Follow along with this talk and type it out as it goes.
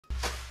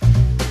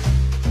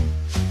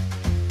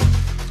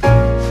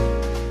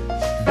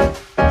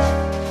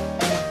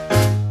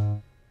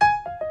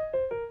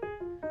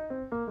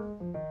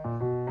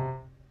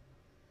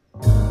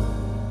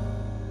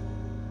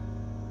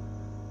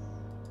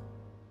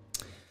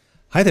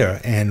Hi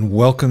there, and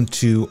welcome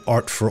to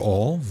Art for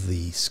All,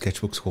 the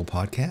Sketchbook Skool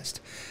podcast.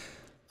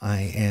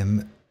 I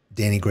am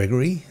Danny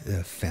Gregory,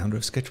 the founder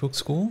of Sketchbook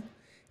Skool,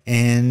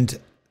 and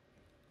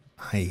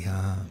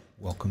I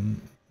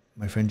welcome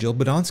my friend Jill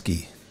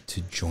Badonsky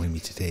to join me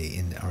today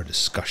in our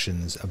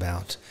discussions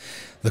about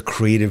the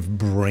creative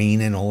brain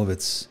and all of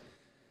its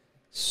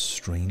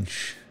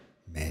strange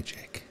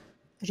magic.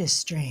 It is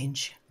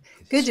strange.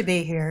 Good to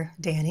be here,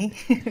 Danny.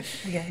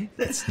 Again.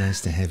 It's nice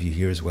to have you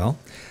here as well.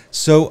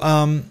 So,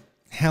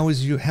 how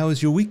has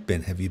your week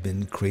been? Have you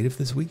been creative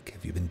this week?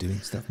 Have you been doing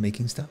stuff,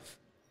 making stuff?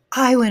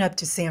 I went up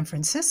to San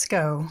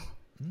Francisco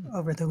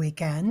over the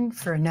weekend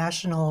for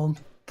National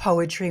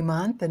Poetry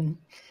Month and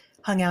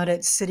hung out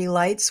at City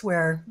Lights,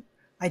 where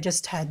I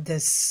just had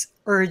this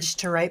urge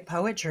to write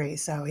poetry.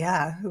 So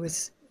yeah, it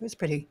was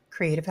pretty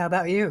creative. How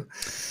about you?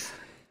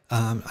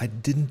 I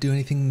didn't do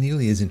anything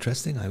nearly as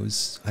interesting.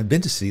 I've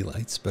been to City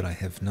Lights, but I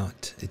have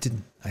not. I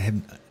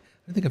don't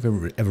think I've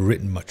ever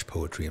written much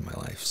poetry in my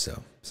life.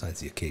 So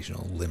besides the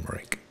occasional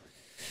limerick,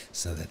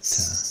 so that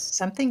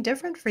Something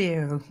different for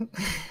you.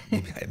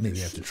 maybe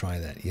I have to try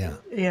that. Yeah.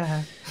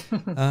 Yeah.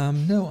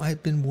 No,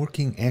 I've been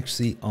working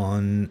actually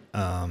on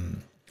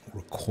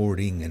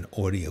recording an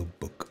audio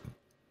book.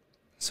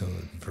 So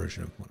a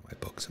version of one of my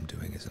books I'm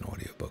doing is an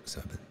audio book.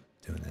 So I've been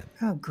doing that.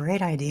 Oh,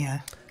 great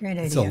idea. Great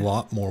idea. It's a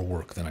lot more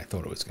work than I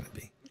thought it was going to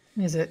be.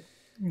 Is it?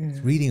 It's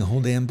reading a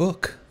whole damn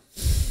book.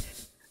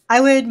 I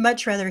would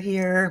much rather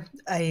hear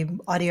an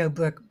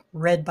audiobook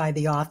read by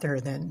the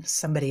author than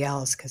somebody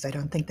else, because I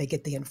don't think they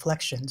get the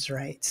inflections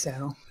right.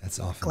 So that's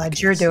often glad the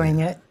case, you're doing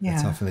it. Yeah,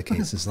 that's often the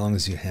case as long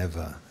as you have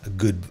a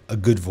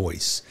good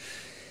voice.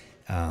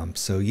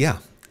 So yeah,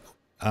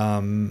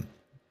 and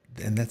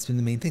that's been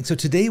the main thing. So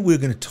today we're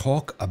going to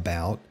talk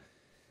about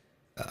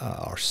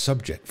our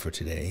subject for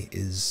today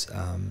is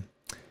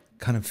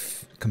kind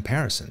of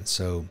comparison.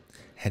 So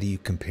how do you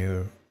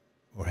compare?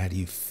 Or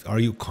are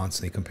you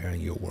constantly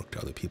comparing your work to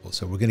other people?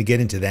 So we're going to get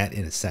into that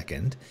in a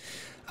second,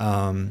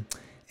 and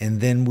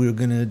then we're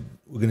going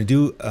to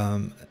do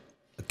a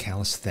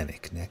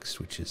calisthenic next,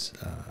 which is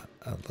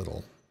a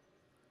little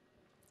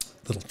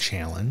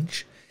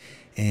challenge,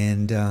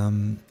 and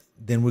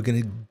then we're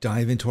going to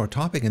dive into our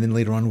topic, and then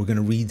later on we're going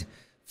to read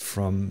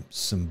from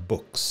some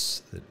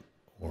books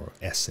or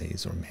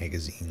essays or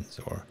magazines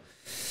or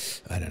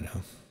I don't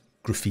know,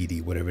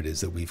 graffiti, whatever it is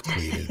that we've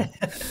created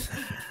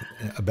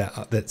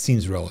about that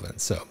seems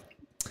relevant. So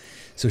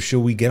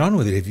shall we get on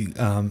with it? If you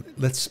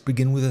let's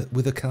begin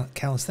with a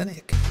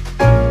calisthenic.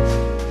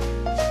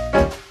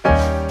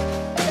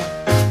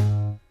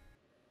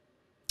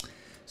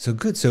 So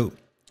good. So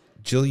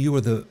Jill, you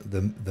are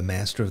the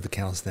master of the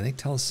calisthenic.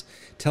 Tell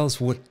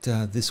us what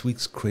this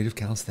week's creative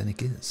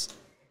calisthenic is.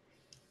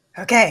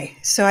 Okay,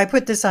 so I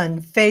put this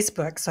on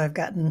Facebook, so I've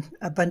gotten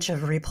a bunch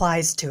of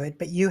replies to it,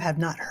 but you have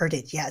not heard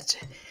it yet.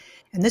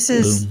 And this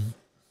is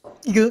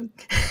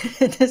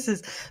this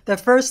is the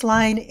first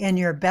line in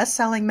your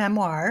best-selling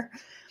memoir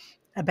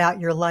about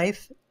your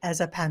life as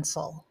a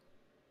pencil.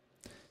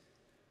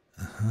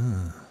 My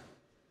life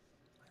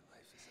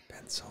as a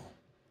pencil.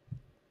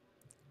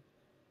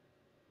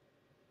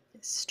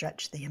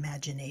 Stretch the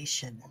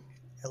imagination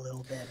a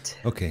little bit.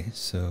 Okay,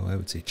 so I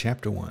would say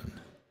chapter 1.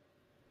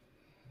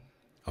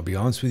 I'll be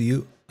honest with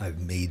you, I've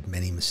made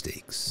many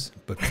mistakes,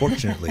 but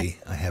fortunately,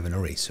 I have an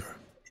eraser.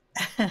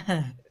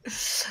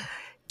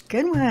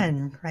 Good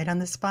one, right on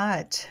the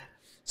spot.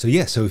 So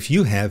yeah, so if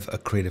you have a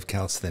creative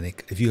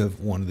calisthenic, if you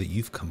have one that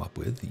you've come up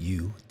with,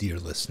 you, dear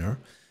listener,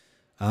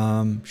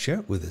 share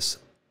it with us,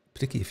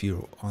 particularly if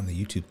you're on the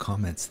YouTube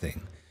comments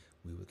thing.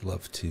 We would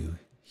love to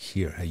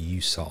hear how you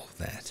solve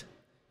that,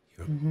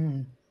 your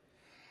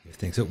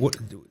thing. So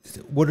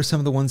what are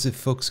some of the ones that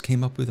folks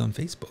came up with on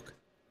Facebook?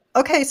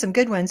 Okay, some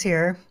good ones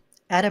here.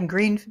 Adam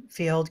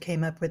Greenfield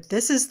came up with,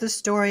 this is the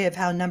story of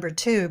how number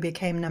 2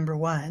 became number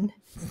 1.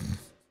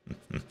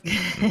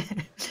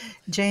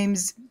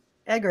 James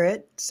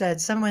Eggert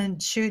said, someone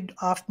chewed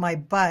off my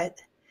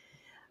butt.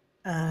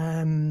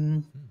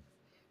 Let's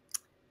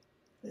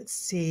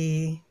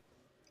see.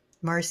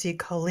 Marcy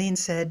Colleen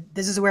said,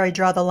 this is where I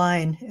draw the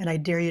line and I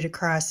dare you to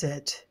cross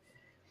it.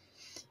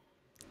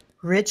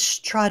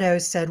 Rich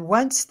Trotto said,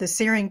 once the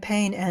searing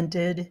pain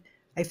ended,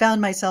 I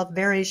found myself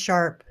very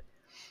sharp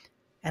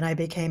and I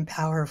became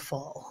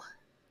powerful.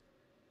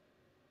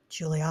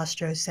 Julie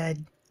Ostro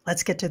said,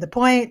 let's get to the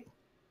point.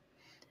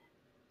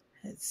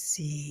 Let's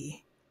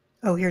see.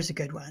 Oh, here's a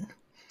good one.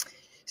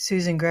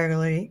 Susan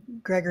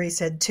Gregory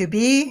said, to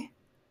be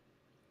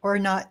or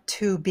not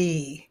to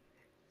be?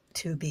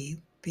 To be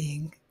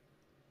being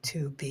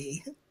to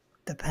be,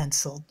 the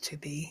pencil to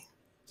be.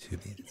 To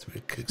be. That's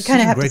weird. You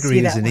kind of have to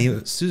see that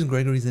one. Susan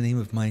Gregory is the name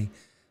of my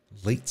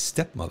late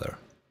stepmother.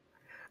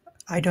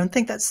 I don't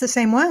think that's the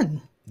same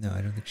one. No,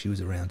 I don't think she was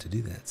around to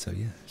do that. So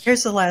yeah.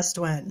 Here's the last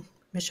one.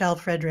 Michelle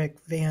Frederick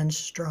Van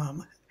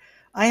Strom.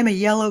 I am a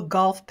yellow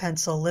golf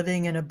pencil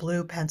living in a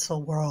blue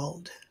pencil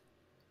world.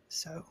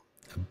 So.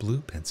 A blue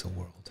pencil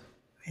world.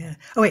 Yeah.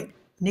 Oh, wait.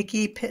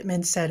 Nikki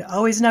Pittman said,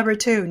 always number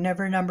 2,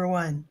 never number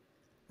 1.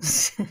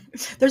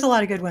 There's a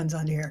lot of good ones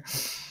on here.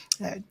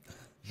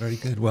 Very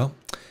good. Well,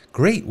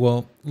 great.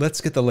 Well,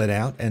 let's get the lead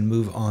out and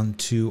move on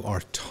to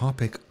our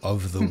topic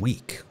of the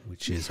week,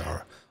 which is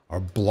our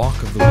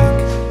block of the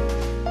week.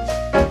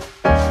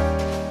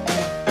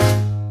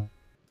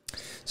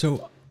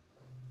 So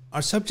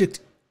our subject,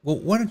 well,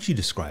 why don't you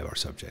describe our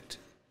subject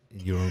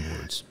in your own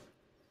words?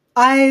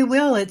 I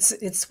will.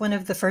 It's one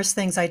of the first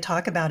things I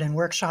talk about in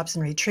workshops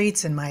and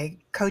retreats in my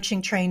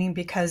coaching training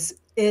because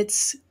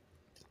it's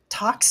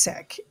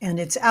toxic and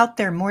it's out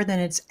there more than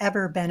it's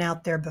ever been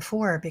out there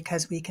before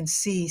because we can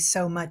see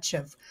so much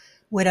of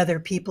what other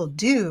people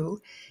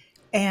do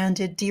and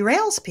it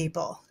derails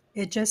people.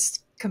 It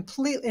just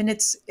completely, and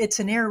it's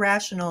an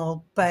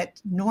irrational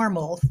but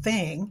normal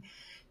thing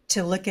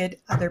to look at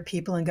other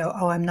people and go,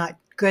 oh, I'm not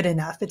good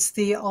enough. It's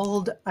the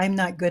old, I'm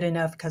not good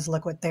enough because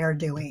look what they're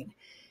doing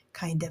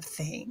kind of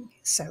thing.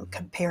 So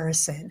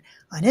comparison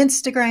on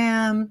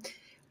Instagram,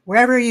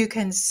 wherever you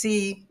can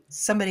see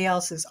somebody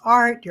else's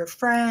art, your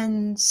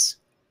friends,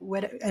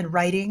 and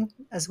writing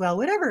as well,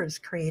 whatever is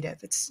creative.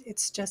 It's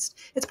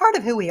part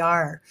of who we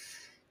are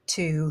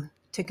to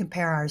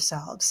compare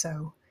ourselves.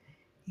 So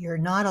you're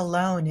not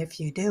alone if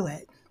you do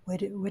it.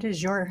 What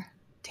is your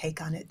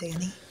take on it,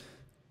 Danny?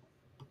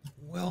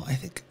 Well, I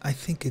think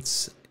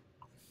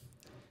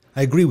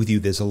I agree with you.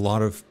 There's a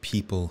lot of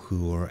people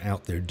who are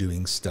out there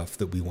doing stuff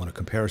that we want to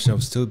compare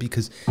ourselves to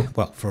because,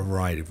 well, for a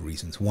variety of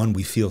reasons. One,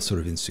 we feel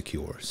sort of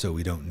insecure, so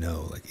we don't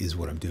know, like, is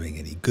what I'm doing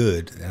any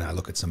good? And I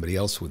look at somebody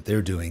else, what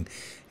they're doing,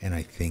 and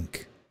I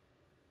think,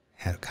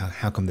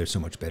 how come they're so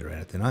much better at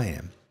it than I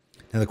am?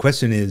 Now, the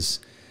question is,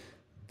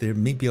 there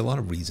may be a lot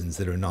of reasons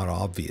that are not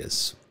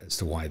obvious as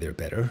to why they're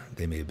better.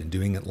 They may have been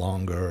doing it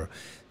longer.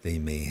 They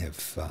may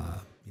have,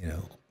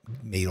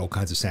 made all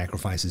kinds of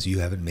sacrifices you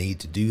haven't made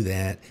to do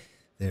that.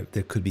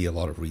 There could be a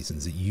lot of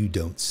reasons that you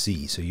don't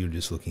see, so you're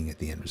just looking at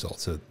the end result.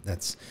 So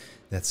that's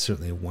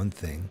certainly one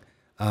thing,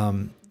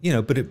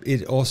 but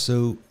it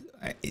also,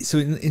 so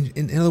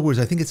in other words,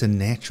 I think it's a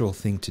natural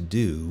thing to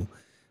do,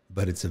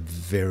 but it's a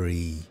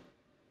very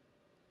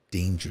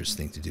dangerous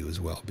thing to do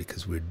as well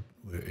because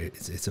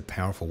it's a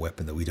powerful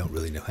weapon that we don't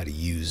really know how to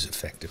use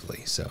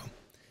effectively. So,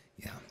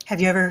 yeah.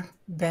 Have you ever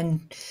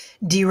been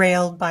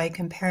derailed by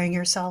comparing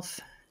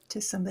yourself to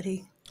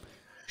somebody?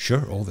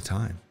 Sure, all the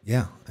time.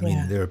 Yeah. I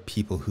mean, there are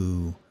people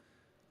who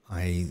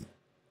and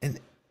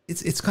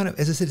it's kind of,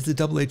 as I said, it's a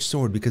double-edged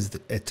sword because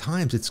at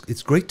times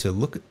it's great to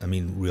look at, I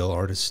mean, real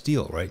artists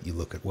steal, right? You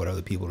look at what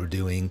other people are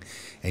doing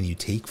and you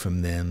take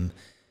from them,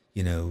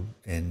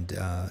 and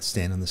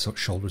stand on the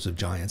shoulders of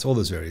giants, all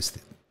those various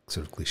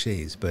sort of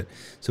cliches. But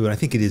so I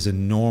think it is a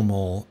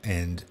normal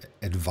and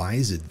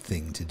advised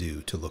thing to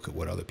do to look at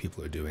what other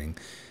people are doing.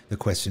 The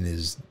question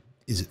is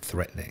it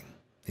threatening?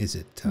 Is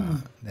it,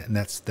 and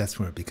that's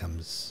where it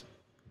becomes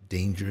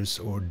dangerous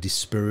or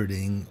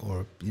dispiriting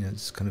or,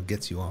 just kind of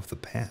gets you off the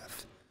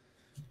path.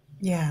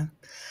 Yeah.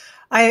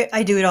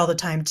 I do it all the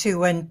time too.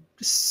 One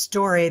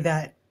story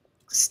that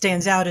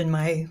stands out in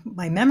my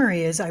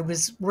memory is I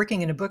was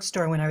working in a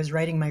bookstore when I was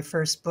writing my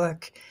first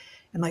book.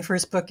 And my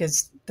first book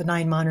is The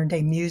 9 Modern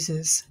Day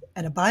Muses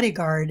and a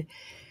Bodyguard.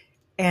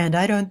 And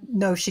I don't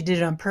know if she did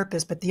it on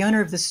purpose, but the owner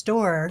of the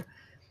store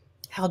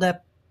held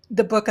up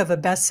the book of a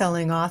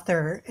best-selling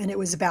author, and it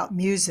was about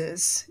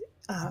muses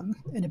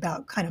and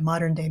about kind of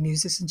modern day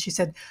muses. And she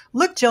said,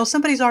 "Look, Jill,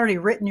 somebody's already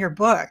written your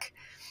book."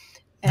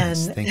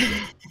 And Nice, thank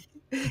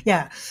you.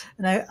 yeah,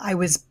 and I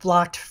was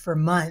blocked for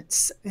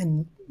months,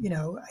 and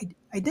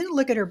I didn't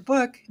look at her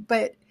book,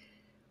 but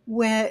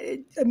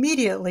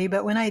immediately,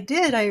 but when I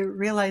did, I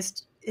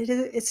realized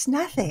it's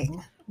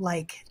nothing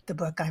like the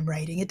book I'm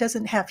writing. It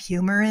doesn't have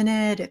humor in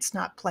it. It's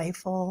not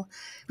playful.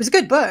 It was a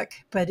good book,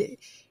 but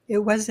it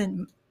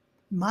wasn't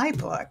my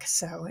book.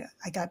 So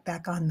I got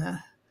back on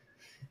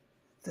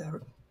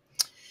the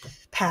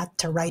path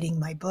to writing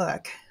my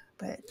book.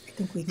 But I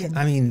think we can.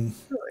 I mean,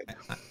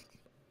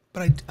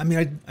 but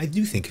I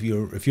do think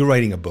if you're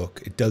writing a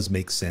book, it does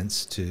make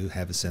sense to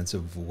have a sense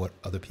of what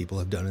other people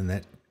have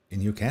done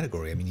in your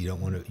category. I mean, you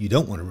don't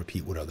want to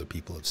repeat what other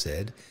people have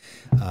said,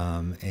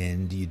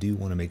 and you do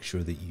want to make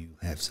sure that you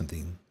have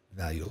something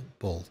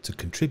valuable to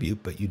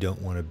contribute, but you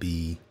don't want to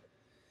be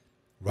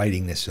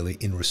writing necessarily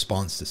in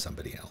response to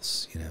somebody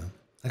else.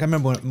 Like I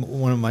remember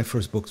one of my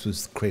first books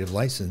was Creative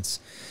License,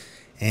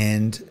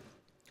 and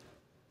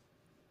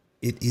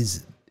it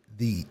is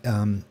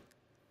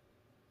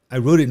I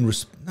wrote it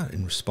not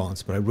in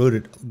response, but I wrote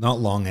it not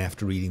long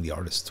after reading The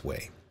Artist's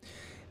Way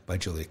by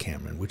Julia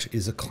Cameron, which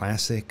is a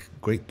classic,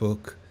 great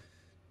book.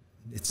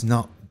 It's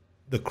not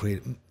the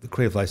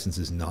Creative License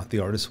is not The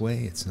Artist's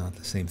Way. It's not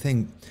the same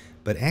thing.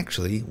 But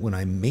actually, when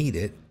I made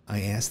it,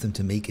 I asked them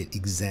to make it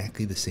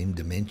exactly the same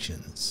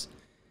dimensions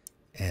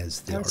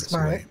as The Artist's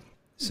Way.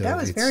 So that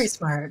was very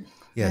smart.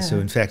 Yeah, so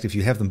in fact, if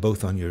you have them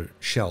both on your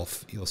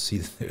shelf, you'll see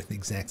that they're the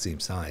exact same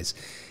size.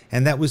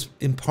 And that was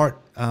in part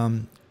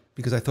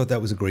because I thought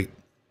that was a great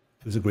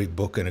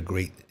book and a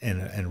great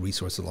and a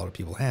resource a lot of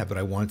people have. But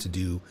I wanted to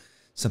do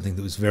something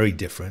that was very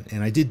different,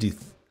 and I did do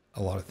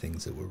a lot of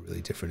things that were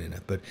really different in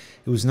it. But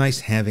it was nice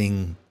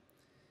having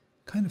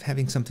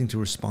something to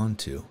respond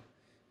to,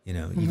 You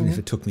know, even if Mm-hmm.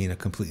 it took me in a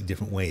completely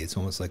different way, it's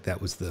almost like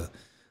that was the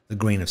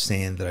grain of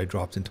sand that I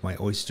dropped into my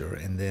oyster.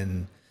 And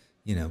then,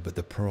 you know, but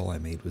the pearl I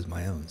made was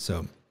my own.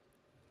 So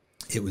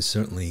it was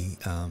certainly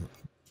a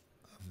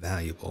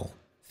valuable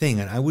thing.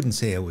 And I wouldn't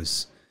say I wasn't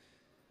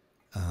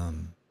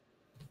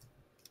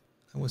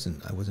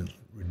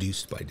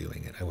reduced by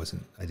doing it.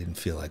 I didn't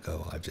feel like,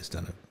 oh, I've just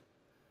done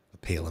a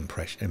pale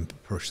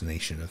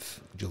impersonation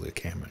of Julia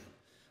Cameron,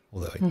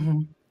 although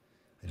Mm-hmm.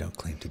 I don't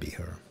claim to be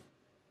her.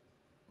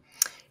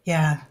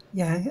 Yeah,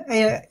 yeah.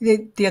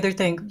 The other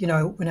thing,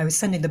 when I was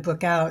sending the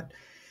book out,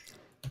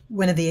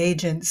 one of the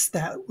agents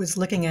that was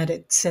looking at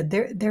it said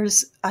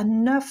there's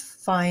enough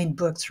fine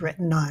books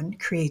written on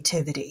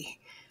creativity,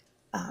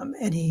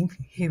 and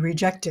he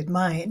rejected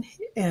mine.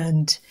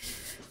 And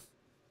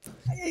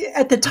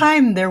at the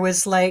time, there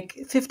was like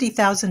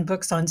 50,000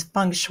 books on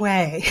feng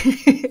shui,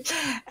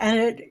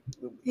 and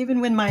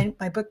even when my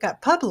book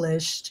got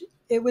published,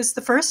 it was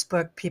the first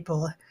book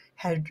people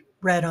had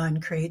read on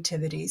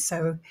creativity.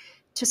 So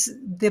just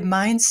the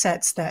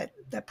mindsets that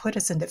put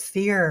us into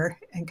fear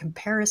and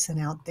comparison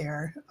out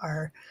there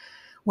are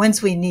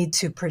ones we need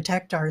to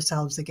protect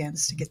ourselves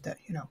against to get I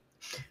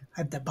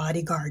have the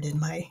bodyguard in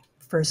my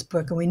first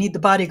book, and we need the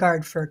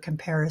bodyguard for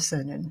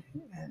comparison and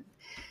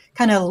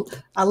kind of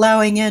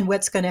allowing in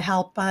what's going to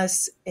help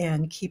us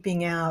and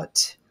keeping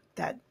out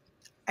that,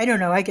 I don't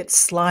know, I get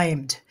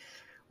slimed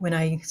when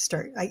I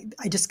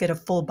just get a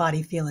full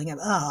body feeling of,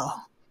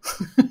 oh,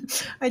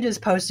 I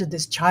just posted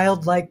this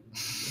childlike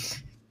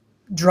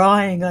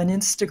drawing on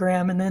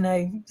Instagram, and then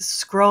I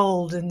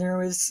scrolled and there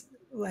was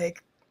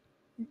like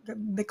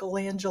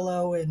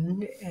Michelangelo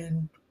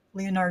and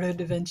Leonardo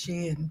da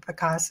Vinci and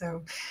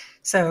Picasso.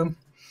 So,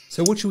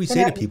 So what should we but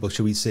say to people?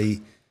 Should we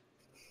say,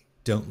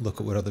 don't look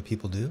at what other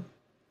people do?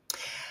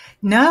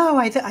 no,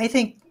 I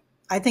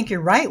think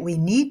you're right. We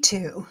need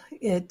to.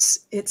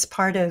 It's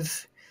part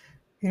of.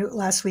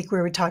 Last week we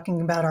were talking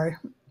about our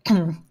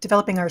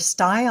developing our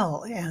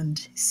style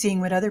and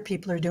seeing what other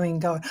people are doing.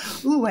 And going,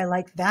 ooh, I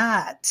like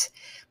that.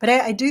 But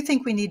I do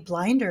think we need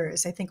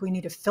blinders. I think we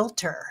need a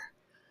filter.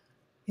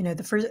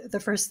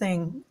 The first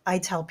thing I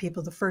tell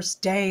people the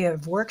first day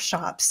of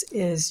workshops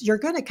is you're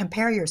going to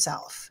compare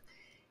yourself.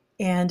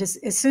 And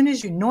as soon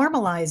as you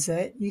normalize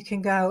it, you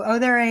can go, oh,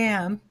 there I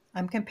am.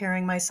 I'm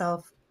comparing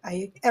myself.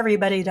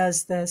 Everybody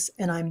does this,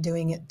 and I'm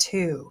doing it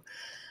too.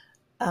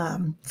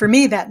 For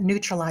me, that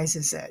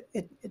neutralizes it.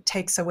 It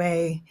takes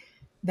away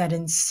that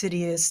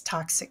insidious,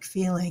 toxic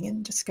feeling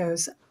and just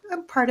goes,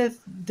 I'm part of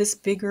this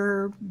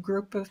bigger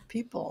group of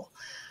people.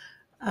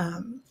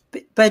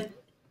 But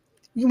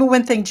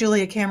one thing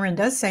Julia Cameron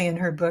does say in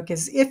her book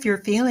is if you're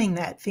feeling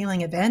that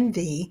feeling of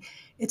envy,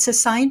 it's a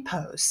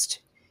signpost.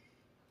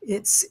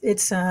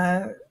 It's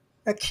a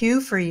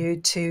cue for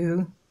you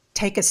to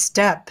take a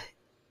step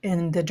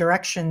in the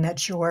direction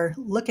that you're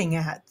looking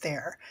at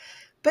there.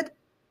 But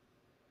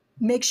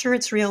make sure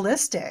it's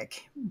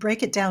realistic.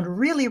 Break it down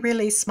really,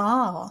 really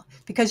small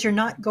because you're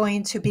not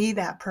going to be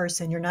that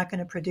person. You're not going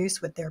to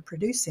produce what they're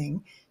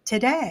producing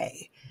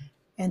today.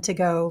 And to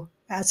go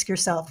ask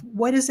yourself,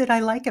 what is it I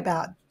like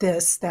about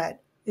this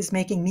that is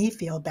making me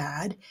feel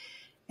bad?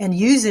 And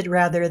use it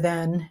rather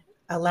than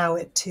allow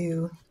it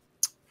to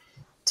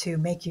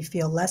make you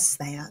feel less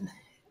than,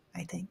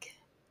 I think.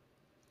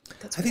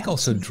 That's I what think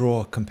helps also me.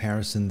 draw a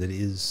comparison that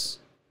is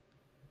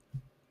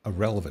a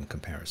relevant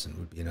comparison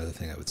would be another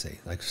thing I would say.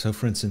 Like, so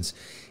for instance,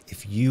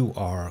 if you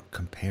are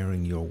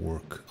comparing your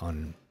work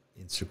on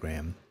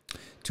Instagram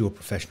to a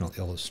professional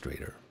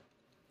illustrator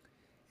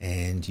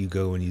and you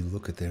go and you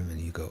look at them and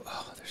you go,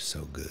 oh, they're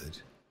so good.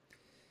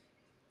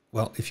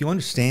 Well, if you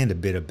understand a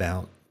bit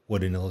about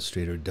what an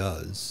illustrator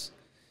does,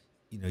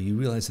 you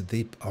realize that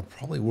they are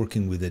probably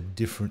working with a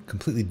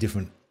completely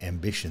different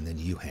ambition than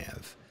you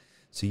have.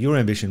 So your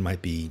ambition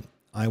might be,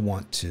 I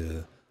want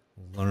to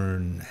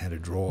learn how to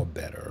draw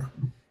better,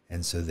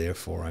 and so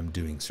therefore I'm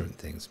doing certain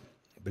things.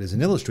 But as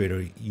an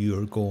illustrator,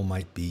 your goal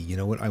might be, you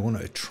know what, I want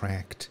to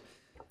attract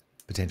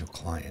potential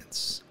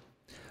clients.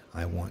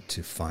 I want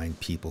to find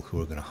people who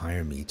are going to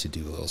hire me to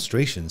do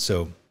illustrations.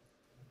 So,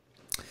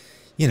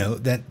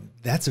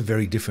 that's a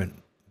very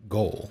different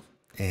goal.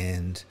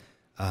 And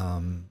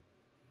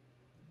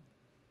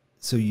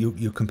so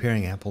you're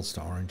comparing apples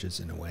to oranges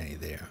in a way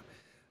there.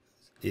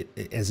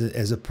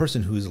 As a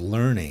person who's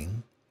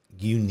learning,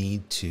 you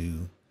need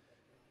to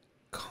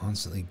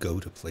constantly go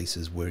to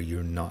places where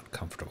you're not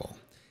comfortable,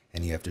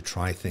 and you have to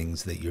try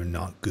things that you're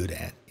not good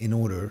at in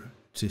order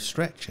to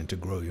stretch and to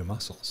grow your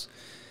muscles.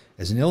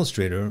 As an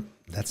illustrator,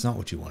 that's not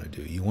what you want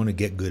to do. You want to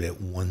get good at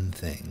one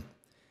thing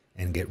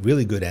and get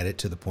really good at it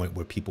to the point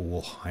where people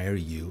will hire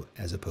you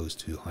as opposed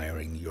to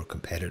hiring your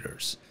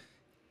competitors.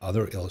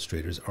 Other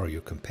illustrators are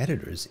your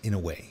competitors in a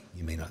way.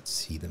 You may not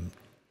see them,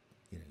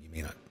 you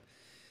may not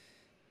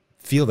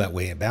feel that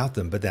way about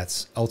them, but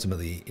that's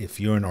ultimately, if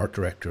you're an art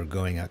director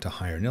going out to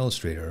hire an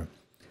illustrator,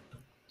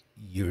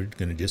 you're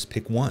going to just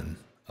pick one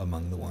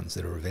among the ones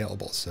that are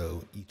available.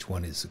 So each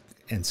one is,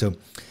 and so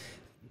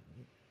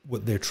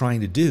what they're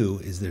trying to do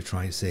is they're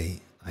trying to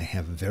say, I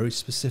have a very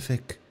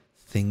specific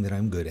thing that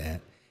I'm good at,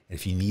 And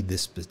if you need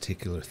this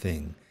particular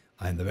thing,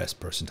 I'm the best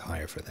person to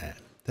hire for that.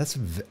 That's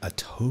a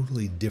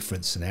totally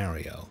different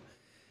scenario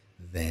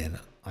than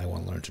I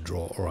want to learn to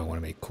draw or I want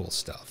to make cool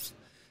stuff.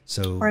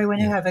 So, Or I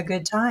want to have a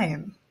good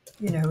time.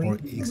 or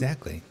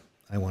exactly.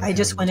 I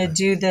just want to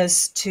do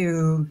this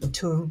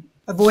to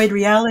avoid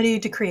reality,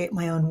 to create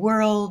my own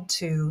world,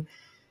 to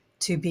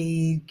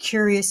be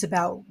curious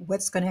about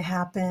what's going to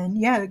happen.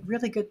 Yeah,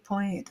 really good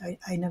point.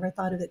 I never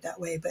thought of it that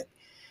way, but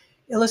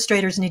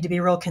illustrators need to be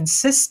real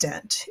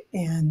consistent.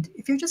 And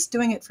if you're just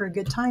doing it for a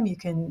good time, you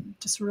can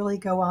just really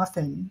go off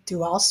and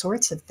do all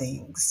sorts of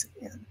things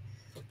and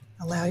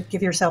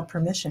give yourself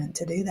permission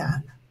to do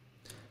that.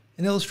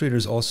 And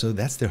illustrators also,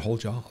 that's their whole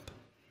job.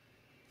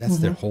 That's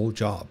their whole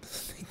job.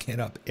 They get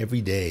up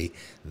every day.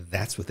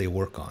 That's what they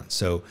work on.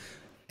 So,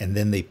 and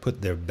then they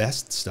put their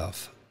best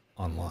stuff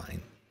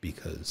online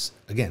because,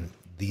 again,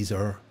 these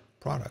are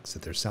products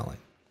that they're selling.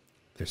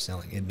 They're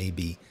selling. It may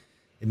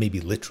be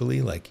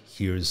literally like,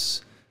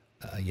 here's,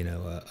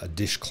 a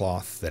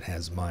dishcloth that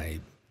has my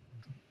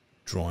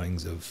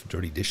drawings of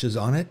dirty dishes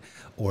on it,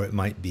 or it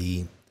might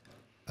be,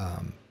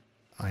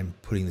 I'm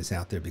putting this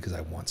out there because I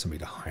want somebody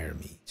to hire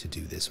me to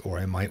do this, or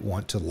I might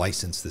want to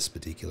license this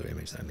particular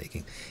image that I'm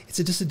making. It's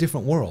just a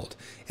different world.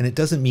 And it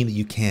doesn't mean that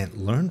you can't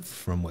learn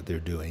from what they're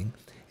doing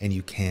and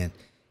you can't,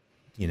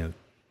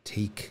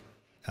 take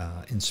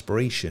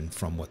inspiration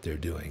from what they're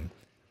doing,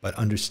 but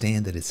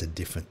understand that it's a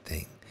different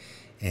thing.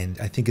 And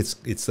I think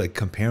it's like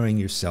comparing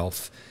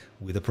yourself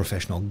with a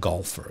professional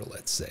golfer,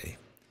 let's say.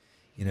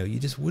 You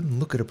just wouldn't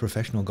look at a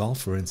professional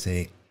golfer and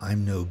say,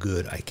 I'm no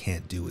good, I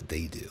can't do what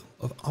they do.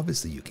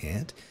 Obviously you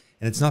can't.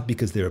 And it's not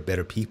because they're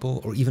better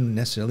people or even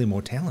necessarily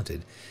more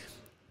talented.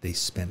 They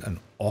spent an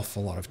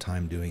awful lot of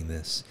time doing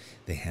this.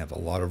 They have a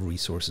lot of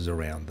resources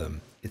around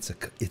them. It's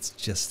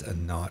just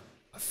not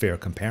a fair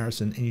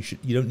comparison, and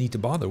you don't need to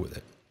bother with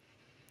it.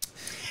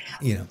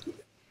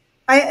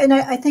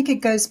 I think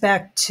it goes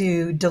back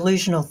to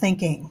delusional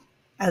thinking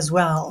as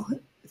well,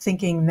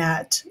 thinking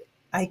that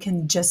I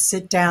can just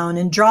sit down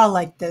and draw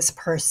like this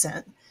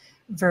person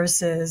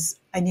versus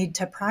I need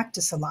to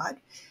practice a lot.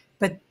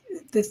 But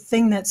the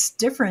thing that's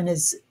different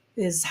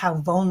is how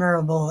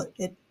vulnerable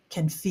it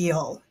can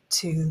feel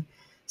to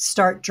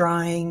start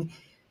drawing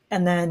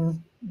and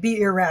then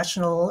be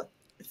irrational,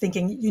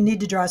 thinking you need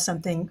to draw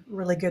something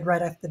really good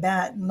right off the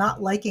bat,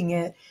 not liking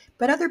it,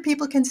 but other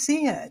people can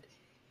see it.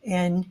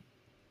 And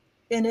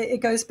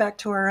it goes back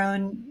to our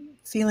own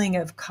feeling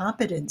of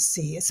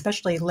competency,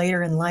 especially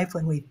later in life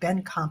when we've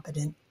been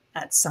competent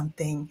at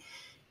something.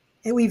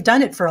 And we've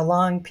done it for a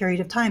long period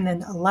of time.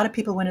 Then a lot of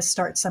people want to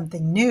start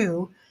something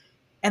new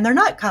and they're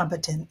not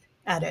competent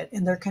at it.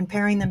 And they're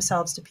comparing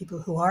themselves to people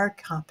who are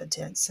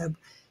competent. So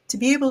to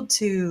be able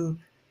to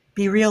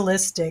be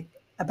realistic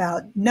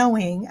about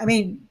knowing,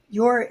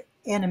 your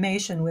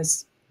animation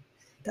was,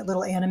 that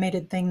little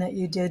animated thing that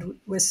you did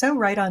was so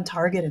right on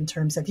target in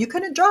terms of you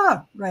couldn't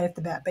draw right off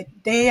the bat, but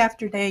day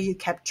after day you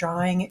kept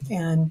drawing,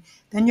 and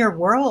then your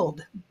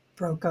world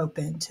broke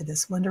open to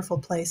this wonderful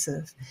place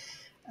of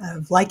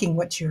liking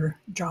what you're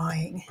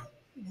drawing,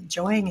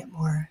 enjoying it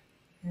more.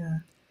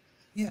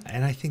 Yeah,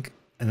 and I think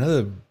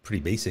another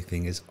pretty basic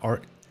thing is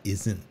art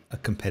isn't a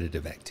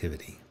competitive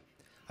activity.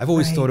 I've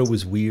always thought it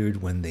was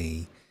weird when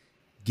they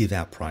give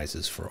out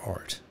prizes for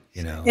art.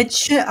 It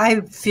should.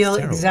 I feel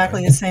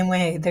exactly the same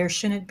way. There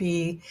shouldn't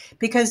be,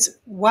 because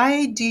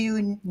why do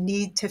you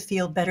need to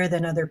feel better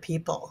than other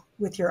people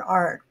with your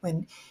art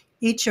when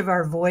each of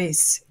our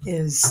voice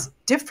is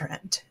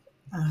different?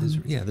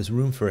 There's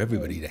room for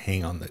everybody to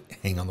hang on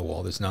the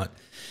wall. There's no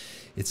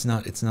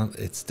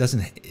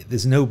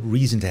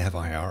reason to have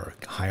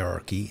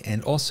hierarchy,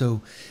 and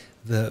also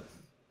the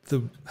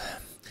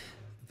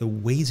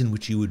ways in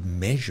which you would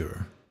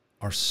measure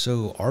are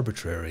so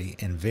arbitrary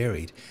and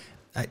varied.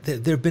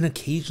 There have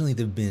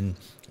been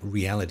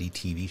reality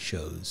TV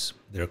shows.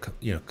 There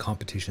are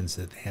competitions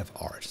that have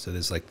art. So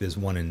there's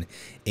one in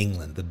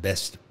England, the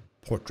best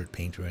portrait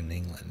painter in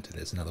England.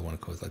 There's another one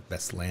called like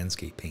best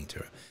landscape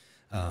painter.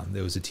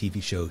 There was a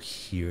TV show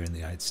here in the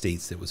United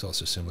States that was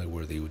also similar,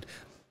 where they would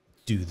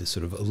do the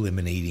sort of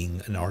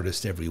eliminating an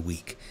artist every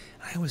week.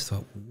 I always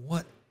thought,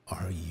 what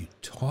are you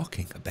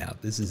talking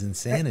about? This is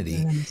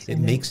insanity. It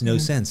makes no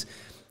sense.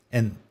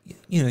 And,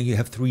 you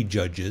have 3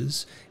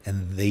 judges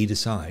and they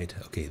decide,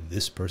 okay,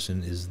 this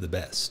person is the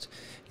best.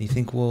 And you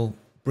think, well,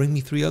 bring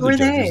me 3 other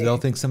judges. They'll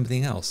think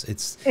something else.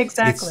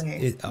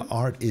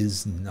 Art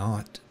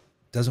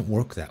doesn't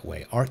work that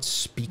way. Art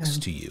speaks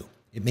to you.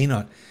 It may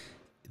not,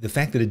 the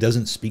fact that it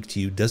doesn't speak to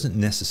you doesn't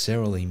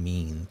necessarily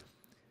mean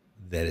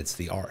that it's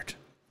the art.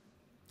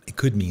 It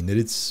could mean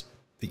that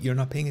you're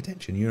not paying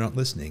attention, you're not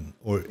listening,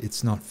 or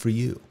it's not for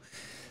you.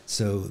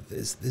 So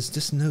there's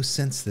just no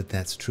sense that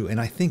that's true. And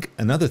I think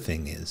another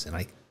thing is,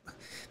 this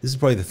is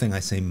probably the thing I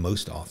say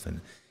most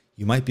often,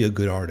 you might be a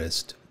good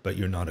artist, but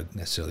you're not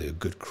necessarily a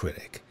good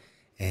critic.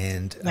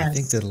 And I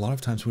think Yes. that a lot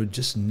of times we're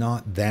just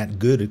not that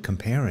good at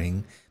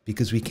comparing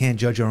because we can't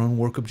judge our own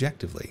work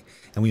objectively.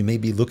 And we may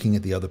be looking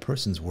at the other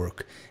person's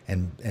work,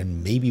 and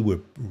maybe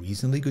we're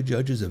reasonably good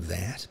judges of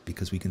that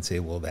because we can say,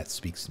 well, that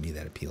speaks to me,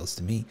 that appeals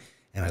to me.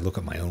 And I look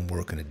at my own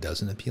work and it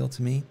doesn't appeal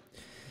to me.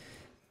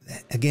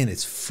 Again,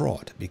 it's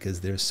fraught because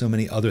there's so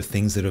many other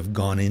things that have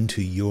gone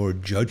into your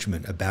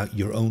judgment about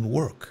your own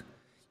work,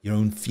 your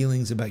own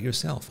feelings about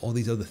yourself, all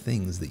these other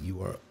things that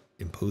you are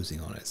imposing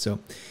on it. So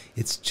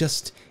it's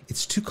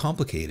too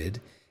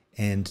complicated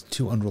and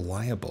too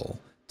unreliable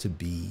to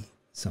be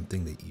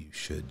something that you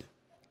should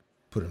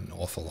put an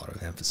awful lot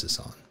of emphasis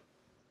on.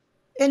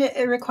 And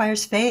it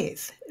requires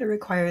faith. It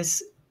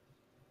requires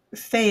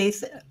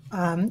faith.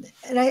 And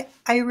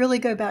I really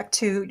go back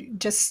to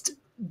just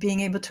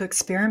being able to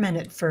experiment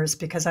at first,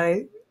 because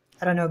I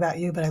don't know about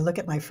you, but I look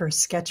at my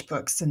first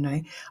sketchbooks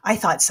and I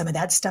thought some of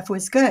that stuff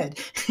was good.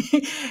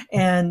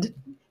 And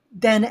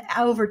then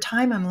over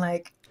time, I'm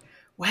like,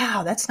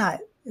 wow, that's not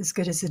as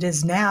good as it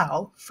is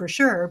now, for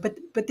sure.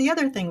 But the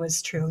other thing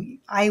was true.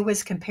 I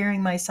was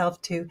comparing myself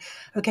to,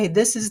 okay,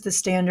 this is the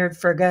standard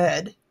for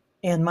good,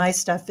 and my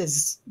stuff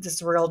is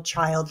this real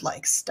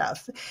childlike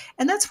stuff.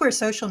 And that's where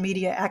social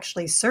media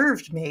actually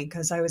served me,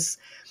 because I was,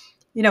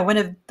 one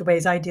of the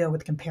ways I deal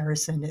with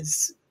comparison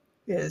is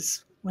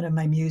one of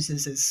my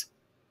muses is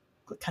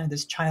kind of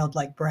this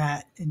childlike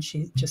brat, and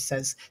she just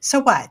says, "So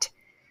what?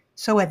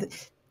 So what?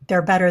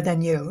 They're better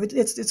than you."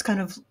 It's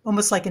kind of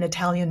almost like an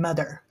Italian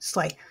mother. It's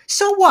like,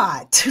 "So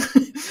what?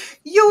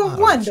 You're Wow,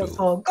 Julie.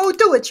 wonderful. Go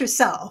do it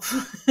yourself."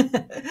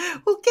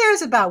 Who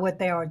cares about what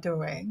they are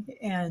doing?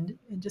 And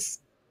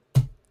just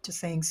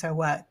saying, "So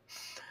what?"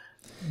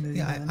 Moving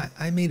Yeah, on.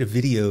 I made a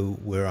video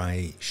where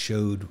I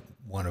showed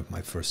one of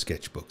my first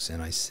sketchbooks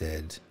and I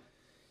said,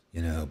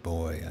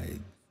 boy,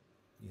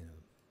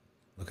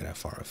 look at how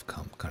far I've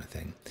come, kind of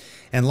thing.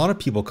 And a lot of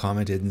people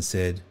commented and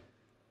said,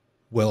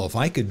 well, if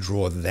I could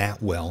draw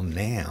that well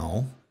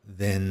now,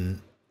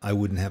 then I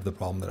wouldn't have the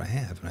problem that I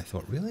have. And I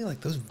thought, really?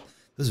 Like those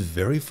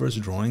very first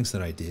drawings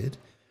that I did,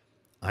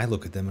 I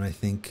look at them and I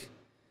think,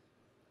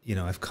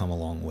 I've come a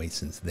long way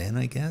since then,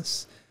 I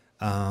guess.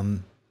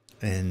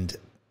 And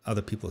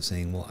other people are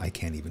saying, well, I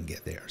can't even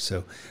get there.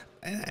 So,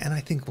 and I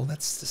think, well,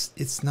 that's just,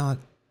 it's not,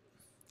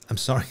 I'm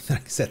sorry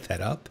that I set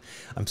that up.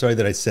 I'm sorry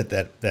that I set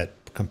that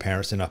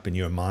comparison up in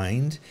your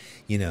mind.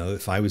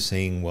 If I was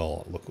saying,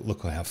 well,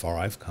 look how far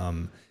I've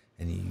come,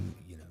 and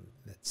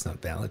that's not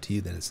valid to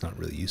you, then it's not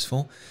really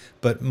useful.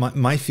 But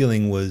my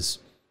feeling was,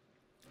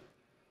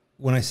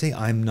 when I say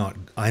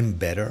I'm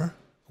better,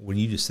 when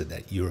you just said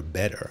that you're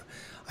better,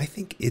 I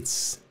think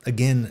it's,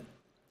 again,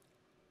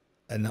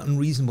 an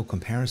unreasonable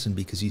comparison,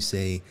 because you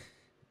say,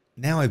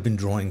 now I've been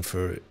drawing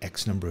for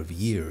X number of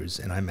years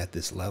and I'm at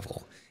this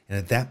level. And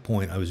at that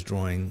point I was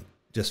drawing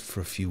just for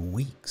a few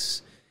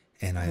weeks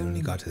and I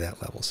only got to that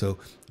level. So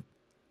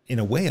in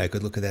a way I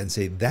could look at that and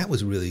say, that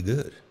was really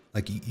good.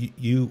 Like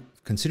you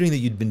considering that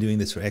you'd been doing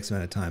this for X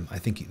amount of time, I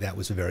think that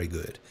was very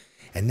good.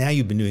 And now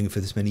you've been doing it for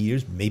this many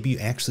years. Maybe you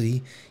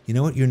actually,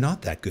 you're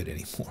not that good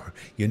anymore.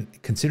 You're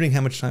considering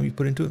how much time you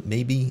put into it.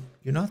 Maybe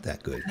you're not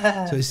that good.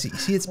 So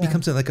see, it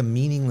becomes like a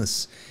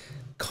meaningless,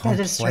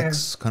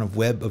 complex kind of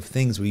web of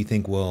things where you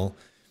think, well,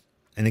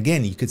 and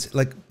again, you could,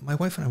 like, my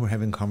wife and I were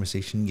having a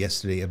conversation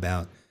yesterday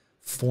about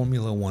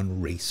Formula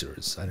One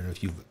racers. I don't know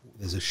if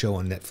there's a show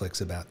on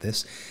Netflix about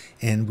this,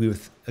 and we were,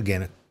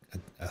 again,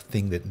 a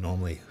thing that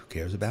normally who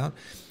cares about,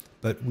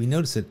 but we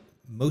noticed that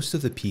most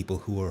of the people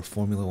who are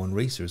Formula One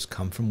racers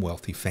come from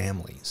wealthy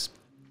families.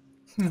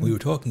 We were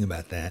talking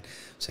about that,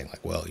 saying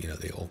like, well,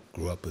 they all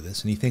grew up with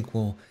this. And you think,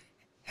 well,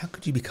 how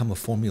could you become a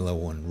Formula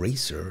One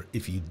racer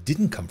if you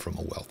didn't come from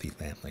a wealthy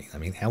family? I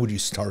mean, how would you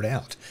start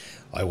out?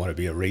 I want to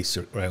be a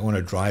racer, or I want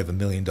to drive $1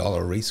 million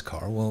race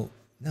car. Well,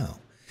 no.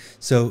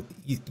 So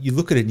you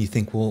look at it and you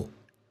think, well,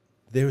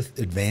 there are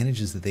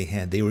advantages that they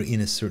had. They were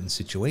in a certain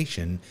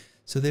situation.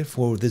 So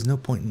therefore, there's no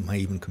point in my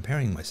even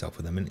comparing myself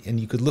with them. And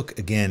you could look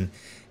again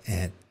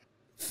at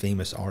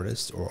famous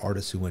artists or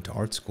artists who went to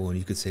art school, and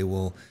you could say,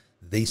 well,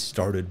 they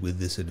started with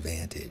this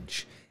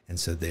advantage, and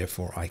so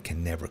therefore I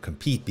can never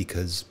compete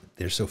because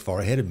they're so far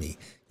ahead of me.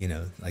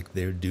 Like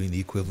they're doing the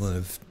equivalent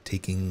of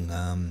taking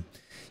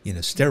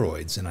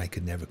steroids, and I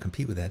could never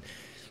compete with that.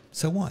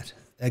 So what?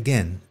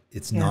 Again,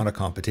 it's not a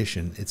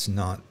competition. It's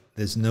not,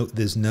 there's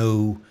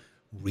no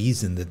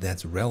reason that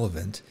that's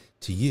relevant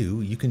to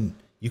you. You can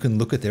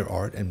look at their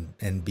art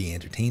and be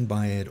entertained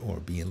by it or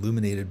be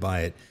illuminated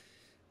by it.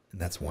 And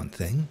that's one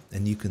thing.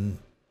 And you can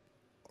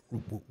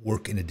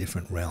work in a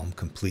different realm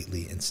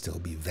completely and still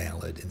be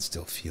valid and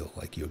still feel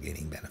like you're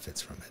gaining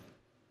benefits from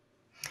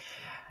it.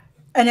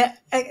 And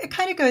it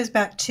kind of goes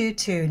back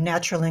to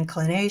natural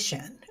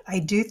inclination. I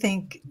do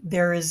think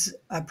there is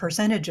a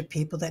percentage of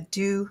people that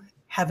do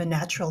have a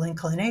natural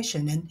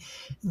inclination, and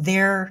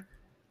their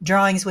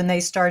drawings when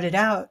they started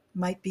out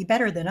might be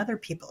better than other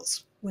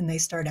people's when they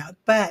start out.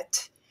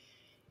 But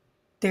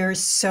there's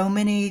so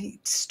many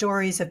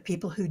stories of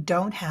people who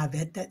don't have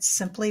it that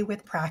simply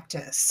with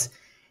practice,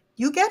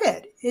 you get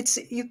it.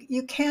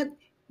 You can't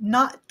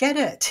not get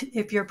it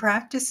if you're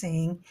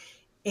practicing.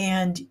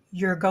 and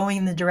you're going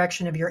in the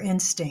direction of your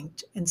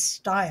instinct and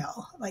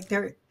style. Like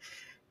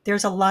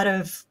there's a lot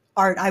of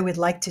art I would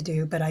like to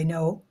do, but I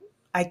know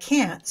I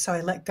can't. So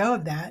I let go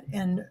of that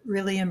and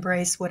really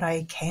embrace what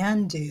I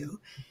can do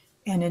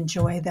and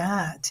enjoy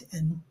that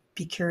and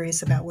be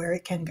curious about where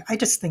it can go. I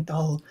just think the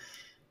whole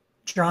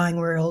drawing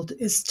world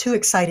is too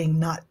exciting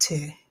not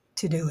to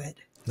do it.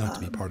 Not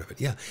to be part of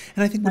it. Yeah.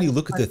 And I think when you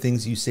look at the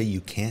things you say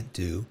you can't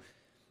do,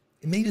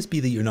 it may just be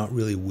that you're not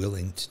really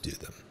willing to do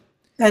them.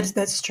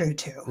 That's true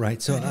too.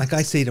 Right. So like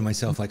I say to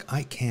myself, like,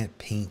 I can't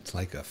paint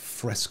like a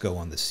fresco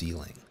on the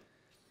ceiling.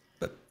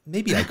 But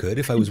maybe I could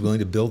if I was willing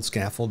to build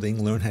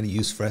scaffolding, learn how to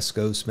use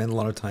frescoes, spend a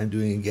lot of time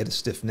doing it, get a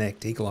stiff neck,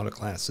 take a lot of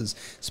classes,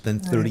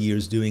 spend 30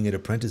 years doing it,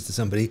 apprentice to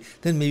somebody,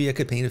 then maybe I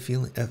could paint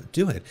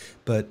do it.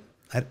 But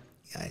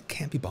I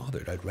can't be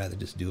bothered. I'd rather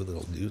just do a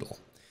little doodle.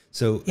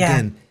 So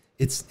again,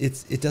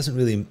 it doesn't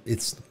really,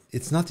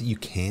 it's not that you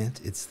can't,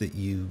 it's that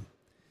you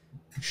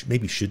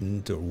maybe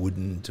shouldn't or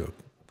wouldn't or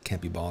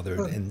can't be bothered.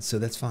 And so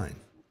that's fine.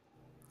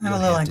 I'm a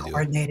little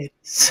uncoordinated.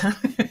 So.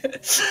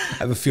 I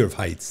have a fear of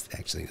heights,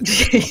 actually.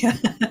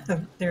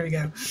 There we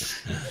go.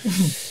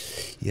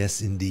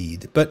 Yes,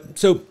 indeed. But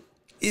so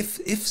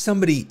if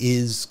somebody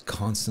is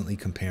constantly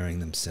comparing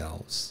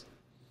themselves,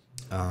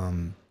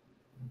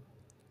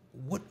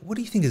 what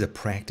do you think is a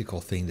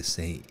practical thing to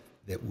say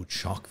that would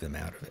shock them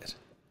out of it?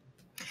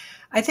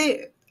 I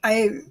think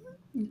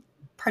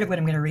part of what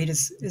I'm going to read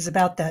is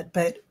about that,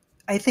 but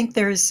I think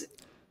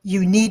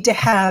you need to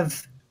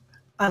have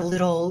a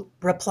little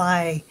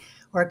reply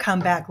or a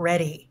comeback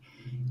ready.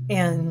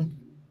 And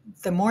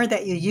the more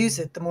that you use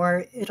it, the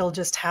more it'll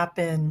just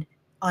happen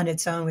on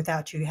its own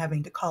without you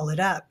having to call it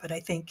up. But I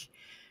think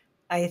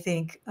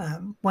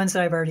ones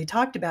that I've already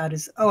talked about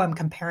is, I'm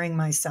comparing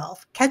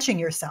myself, catching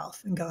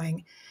yourself and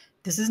going,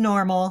 this is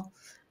normal.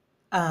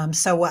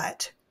 So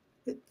what?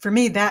 For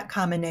me, that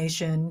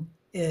combination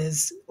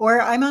is,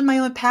 or I'm on my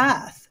own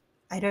path.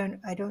 I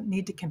don't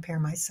need to compare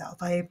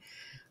myself.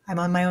 I'm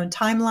on my own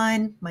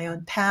timeline, my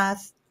own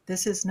path.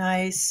 This is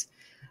nice.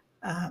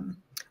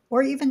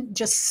 Or even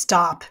just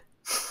stop.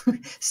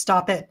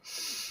 Stop it.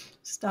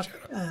 Stop.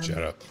 Shut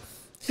up.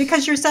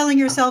 Because you're selling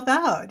yourself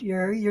out.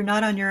 You're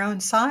not on your own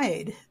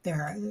side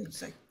there.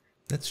 It's like,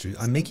 that's true.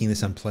 I'm making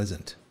this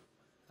unpleasant.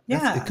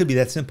 Yeah. It could be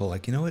that simple.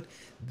 Like, you know what?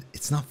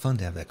 It's not fun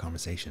to have that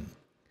conversation.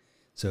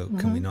 So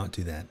can we not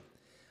do that?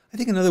 I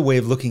think another way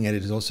of looking at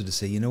it is also to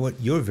say, you know what?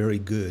 You're very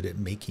good at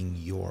making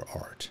your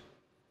art.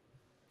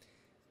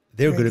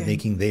 They're good at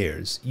making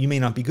theirs. You may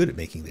not be good at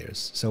making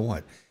theirs. So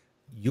what?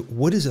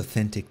 What is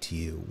authentic to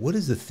you? What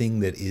is the thing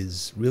that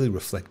is really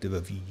reflective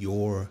of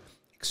your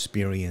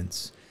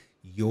experience,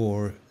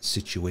 your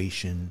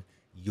situation,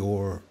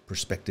 your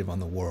perspective on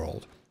the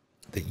world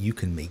that you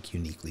can make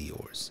uniquely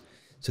yours?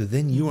 So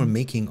then you are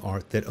making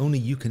art that only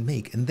you can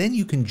make. And then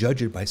you can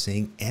judge it by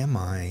saying, am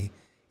I,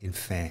 in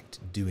fact,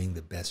 doing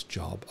the best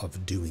job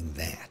of doing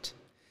that?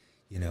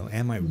 You know,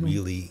 am I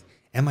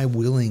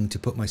willing to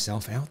put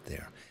myself out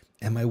there?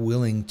 Am I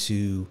willing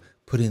to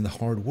put in the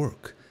hard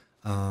work?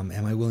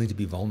 Am I willing to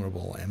be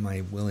vulnerable? Am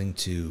I willing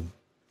to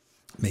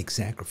make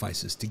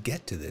sacrifices to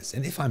get to this?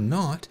 And if I'm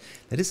not,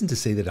 that isn't to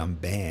say that I'm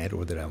bad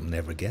or that I'll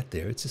never get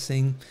there. It's just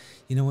saying,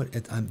 you know what,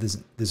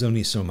 there's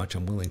only so much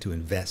I'm willing to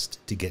invest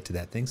to get to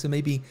that thing. So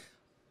maybe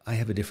I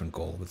have a different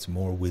goal that's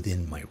more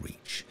within my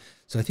reach.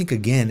 So I think,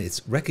 again,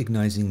 it's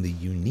recognizing the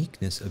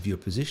uniqueness of your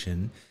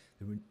position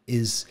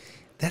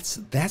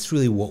that's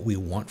really what we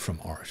want from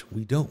art.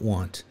 We don't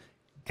want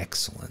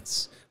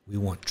excellence. We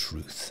want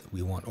truth.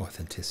 We want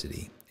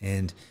authenticity.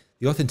 And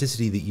the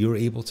authenticity that you're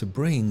able to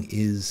bring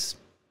is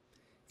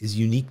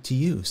unique to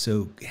you.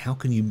 So how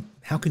can you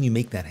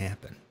make that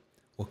happen?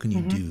 What can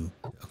you do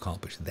to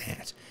accomplish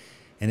that?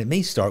 And it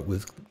may start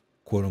with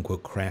quote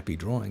unquote crappy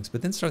drawings,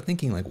 but then start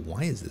thinking like,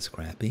 why is this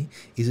crappy?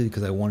 Is it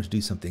because I want to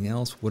do something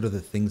else? What are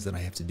the things that I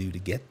have to do to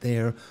get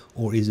there?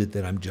 Or is it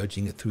that I'm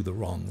judging it through the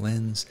wrong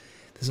lens?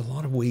 There's a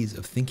lot of ways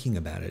of thinking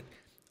about it.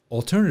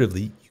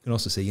 Alternatively, you can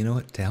also say, you know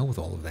what, to hell with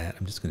all of that.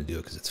 I'm just going to do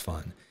it because it's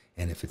fun.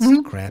 And if it's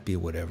crappy or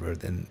whatever,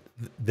 then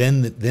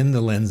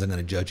the lens I'm going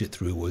to judge it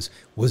through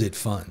was it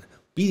fun?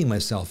 Beating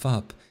myself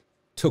up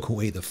took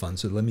away the fun.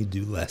 So let me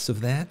do less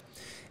of that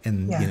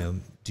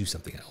and, do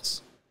something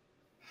else.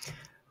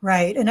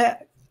 Right. And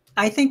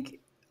I think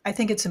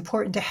it's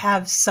important to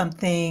have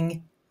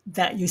something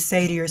that you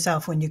say to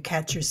yourself when you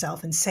catch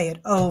yourself and say it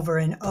over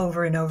and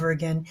over and over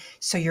again.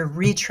 So you're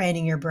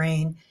retraining your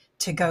brain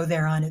to go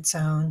there on its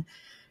own,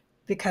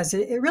 because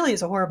it really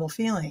is a horrible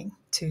feeling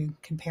to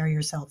compare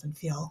yourself and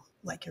feel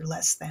like you're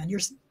less than.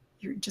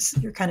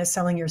 You're kind of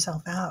selling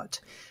yourself out.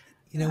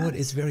 You know what?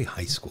 It's very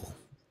high school.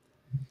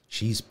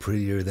 She's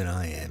prettier than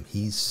I am.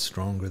 He's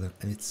stronger than.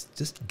 And it's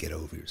just get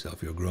over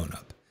yourself. You're a grown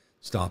up.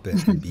 Stop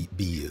it and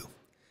be you.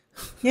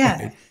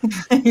 Yeah.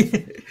 All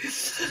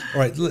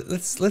right.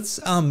 Let's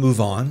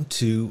move on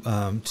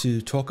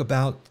to talk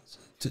about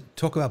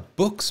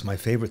books. My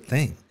favorite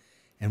thing,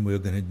 and we're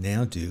going to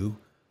now do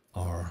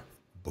our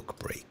book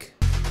break.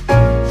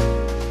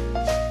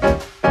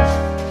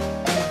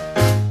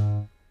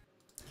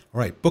 All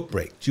right, book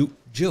break.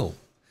 Jill,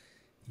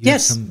 You have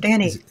Yes, some,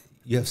 Danny.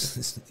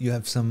 you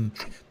have some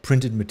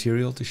printed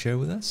material to share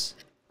with us?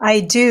 I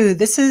do.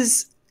 This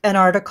is an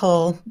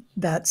article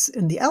that's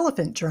in the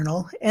Elephant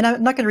Journal, and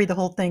I'm not going to read the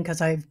whole thing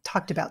because I've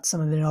talked about some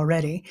of it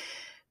already.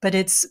 But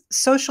it's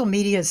Social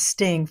Media's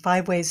Sting: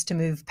 5 Ways to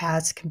Move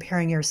Past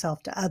Comparing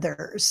Yourself to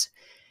Others.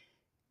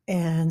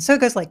 And so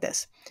it goes like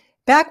this.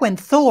 Back when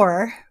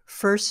Thor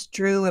first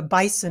drew a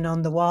bison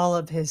on the wall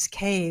of his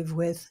cave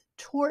with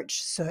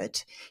torch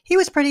soot, he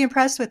was pretty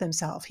impressed with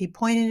himself. He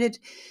pointed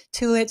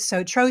to it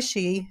so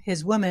Troshi,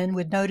 his woman,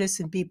 would notice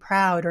and be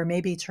proud or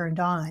maybe turned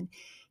on.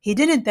 He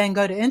didn't then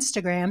go to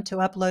Instagram to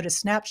upload a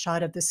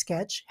snapshot of the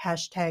sketch,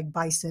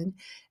 #bison,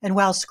 and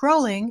while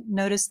scrolling,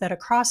 noticed that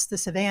across the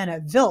savannah,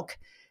 Vilk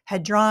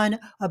had drawn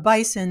a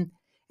bison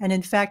and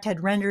in fact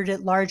had rendered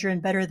it larger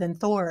and better than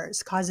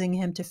Thor's, causing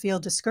him to feel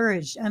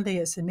discouraged,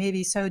 envious, and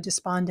maybe so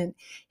despondent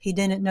he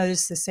didn't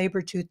notice the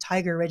saber-toothed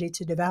tiger ready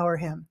to devour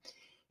him.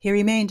 He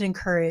remained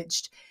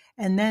encouraged,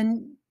 and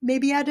then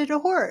maybe added a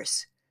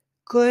horse.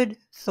 Good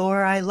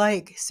Thor I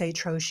like, say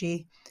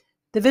Troshi.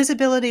 The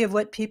visibility of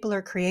what people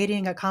are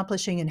creating,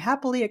 accomplishing, and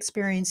happily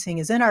experiencing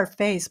is in our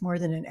face more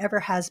than it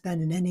ever has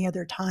been in any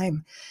other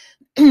time.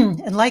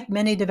 And like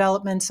many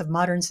developments of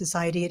modern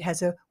society, it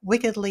has a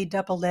wickedly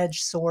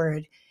double-edged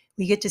sword.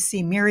 We get to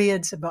see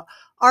myriads of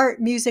art,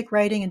 music,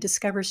 writing, and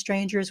discover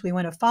strangers we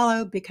want to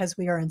follow because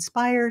we are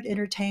inspired,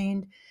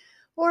 entertained,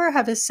 or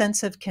have a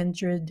sense of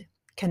kindred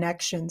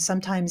connection.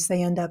 Sometimes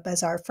they end up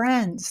as our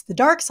friends. The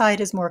dark side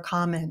is more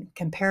common.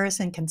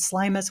 Comparison can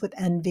slime us with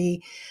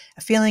envy,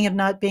 a feeling of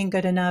not being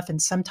good enough,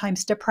 and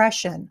sometimes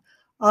depression,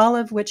 all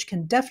of which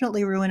can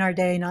definitely ruin our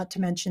day, not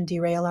to mention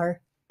derail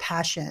our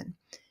passion.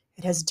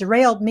 It has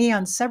derailed me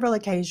on several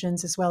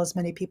occasions, as well as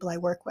many people I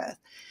work with.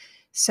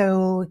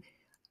 So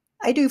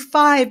I do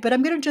 5, but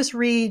I'm going to just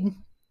read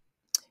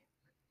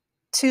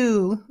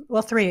 2,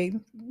 well, 3.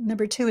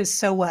 Number 2 is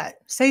so what?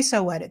 Say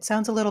so what. It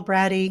sounds a little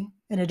bratty,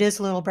 and it is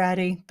a little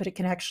bratty, but it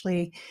can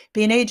actually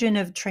be an agent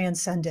of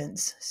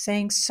transcendence.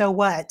 Saying so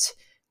what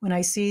when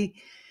I see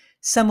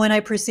someone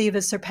I perceive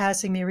as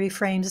surpassing me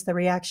reframes the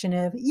reaction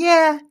of,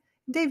 yeah,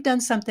 they've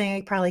done something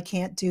I probably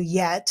can't do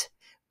yet,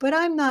 but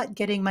I'm not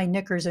getting my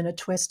knickers in a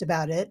twist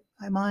about it.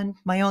 I'm on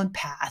my own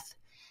path.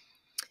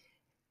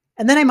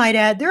 And then I might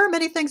add, there are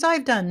many things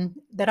I've done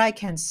that I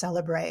can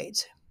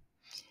celebrate.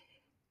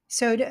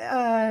 So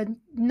I'm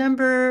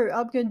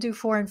going to do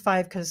 4 and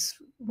 5 because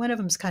one of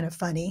them is kind of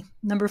funny.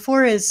 Number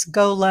 4 is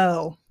go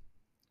low.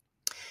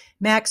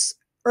 Max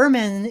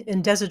Ehrman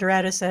in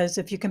Desiderata says,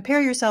 if you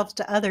compare yourself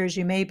to others,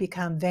 you may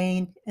become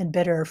vain and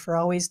bitter, for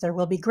always there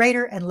will be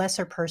greater and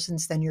lesser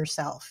persons than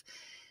yourself.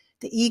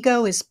 The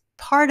ego is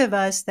part of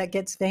us that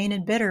gets vain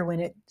and bitter when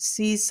it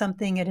sees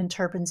something it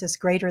interprets as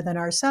greater than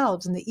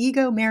ourselves. And the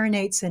ego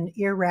marinates in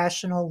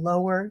irrational,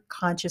 lower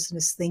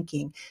consciousness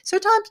thinking.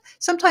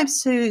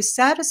 Sometimes to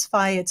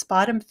satisfy its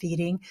bottom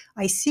feeding,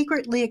 I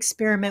secretly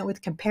experiment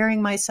with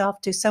comparing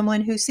myself to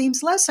someone who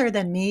seems lesser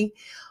than me,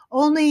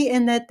 only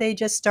in that they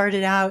just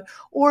started out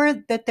or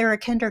that they're a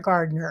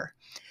kindergartner.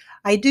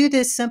 I do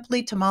this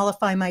simply to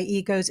mollify my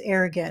ego's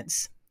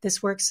arrogance.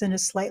 This works in a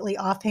slightly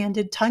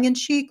offhanded,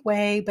 tongue-in-cheek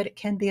way, but it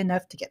can be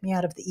enough to get me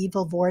out of the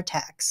evil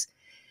vortex.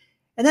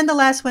 And then the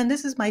last one,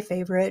 this is my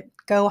favorite,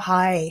 go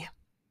high,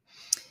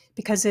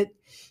 because it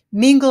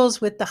mingles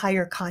with the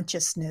higher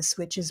consciousness,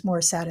 which is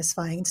more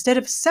satisfying. Instead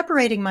of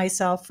separating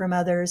myself from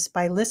others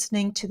by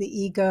listening to the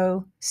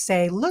ego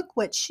say, look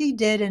what she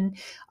did and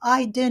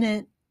I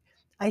didn't,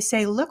 I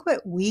say, look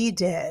what we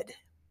did.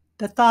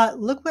 The thought,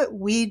 look what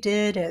we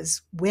did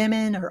as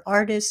women or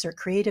artists or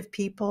creative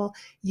people,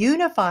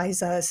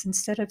 unifies us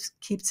instead of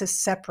keeps us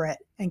separate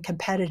and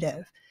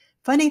competitive.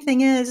 Funny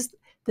thing is,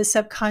 the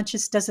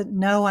subconscious doesn't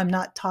know I'm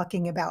not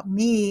talking about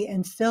me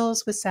and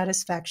fills with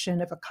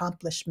satisfaction of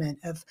accomplishment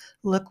of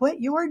look what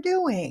you're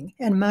doing,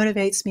 and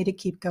motivates me to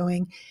keep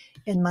going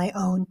in my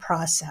own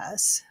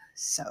process.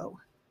 So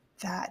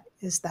that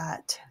is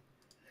that.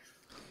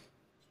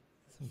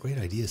 Some great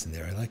ideas in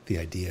there. I like the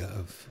idea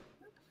of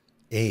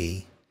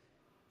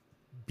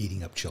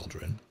beating up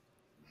children.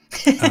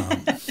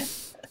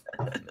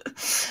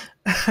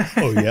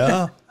 Oh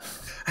yeah.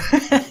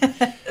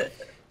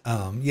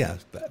 Yeah,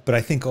 but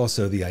I think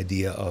also the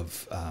idea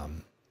of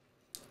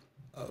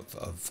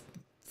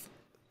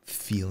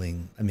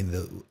feeling. I mean,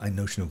 the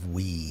notion of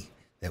we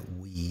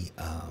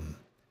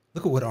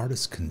look at what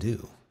artists can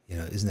do.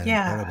 Isn't that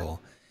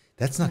incredible?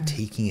 That's not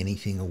taking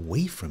anything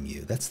away from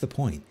you. That's the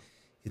point.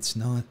 It's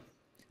not.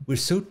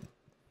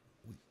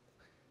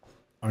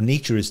 Our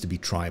nature is to be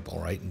tribal,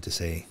 right? And to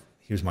say,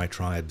 here's my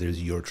tribe,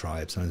 there's your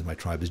tribe. Sometimes my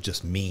tribe is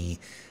just me.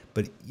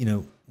 But,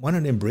 why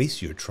not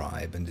embrace your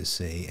tribe and just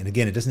say, and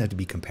again, it doesn't have to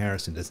be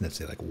comparison. It doesn't have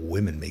to say like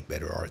women make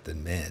better art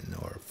than men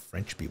or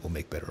French people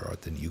make better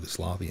art than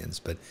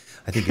Yugoslavians. But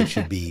I think it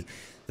should be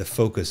the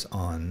focus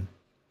on,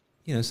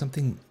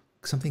 something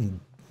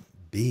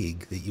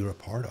big that you're a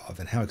part of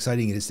and how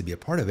exciting it is to be a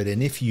part of it.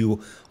 And if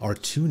you are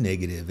too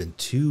negative and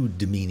too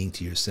demeaning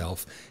to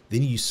yourself,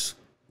 then you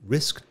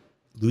risk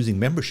losing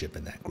membership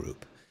in that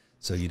group.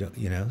 So you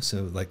don't,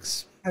 so like,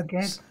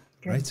 okay.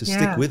 right? So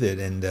stick with it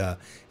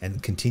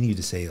and continue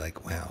to say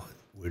like, wow,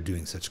 we're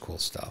doing such cool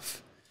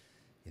stuff.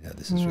 You know,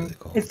 this is really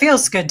cool. It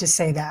feels good to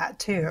say that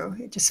too.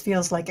 It just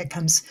feels like it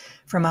comes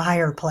from a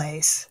higher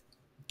place.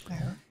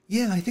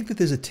 Yeah, I think that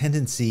there's a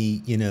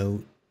tendency, you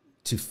know,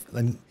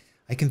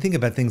 I can think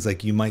about things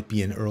like you might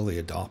be an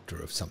early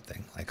adopter of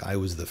something. Like I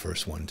was the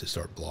first one to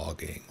start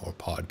blogging or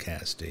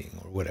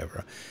podcasting or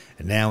whatever.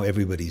 And now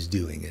everybody's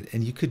doing it.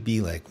 And you could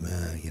be like,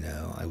 you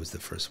know, I was the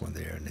first one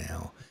there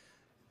now.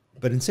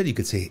 But instead you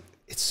could say,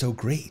 it's so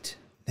great.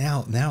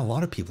 Now a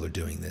lot of people are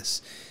doing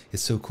this.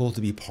 It's so cool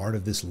to be part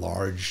of this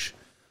large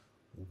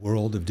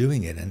world of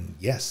doing it. And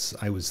yes,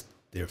 I was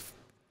there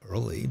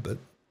early, but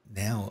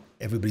now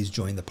everybody's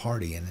joined the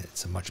party and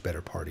it's a much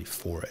better party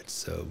for it.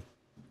 So,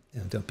 you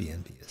know, don't be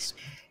envious.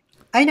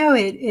 I know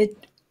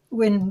it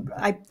when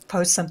I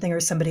post something or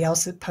somebody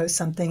else posts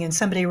something and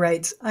somebody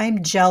writes,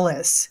 I'm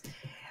jealous.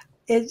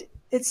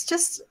 It's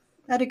just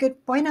not a good,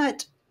 why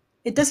not?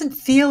 It doesn't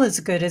feel as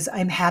good as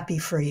I'm happy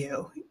for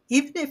you.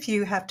 Even if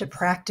you have to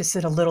practice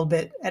it a little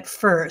bit at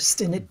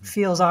first and it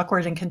feels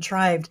awkward and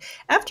contrived,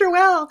 after a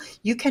while,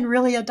 you can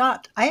really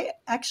adopt. I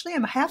actually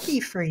am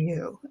happy for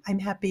you. I'm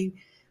happy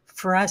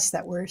for us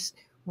that we're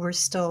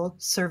still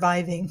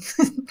surviving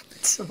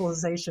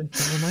civilization.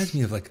 It reminds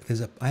me of like,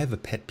 I have a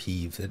pet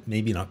peeve that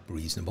maybe not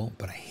reasonable,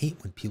 but I hate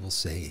when people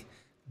say,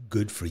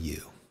 good for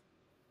you.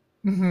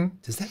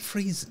 Does that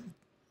phrase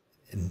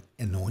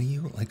annoy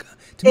you? Like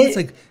to me,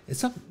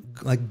 it's not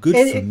like good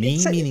for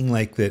me, meaning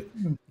like that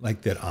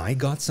I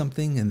got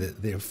something and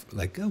that they're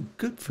like, oh,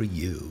 good for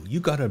you. You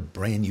got a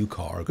brand new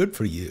car. Good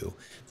for you.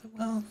 So,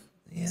 well,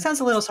 yeah. Sounds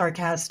a little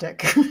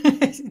sarcastic.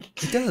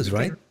 It does,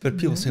 right? But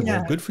people say,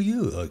 well, good for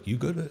you. Like you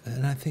go to,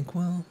 and I think,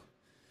 well,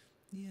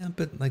 yeah,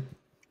 but like,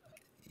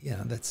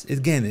 yeah, that's,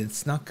 again,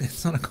 it's not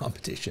a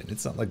competition.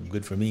 It's not like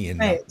good for me and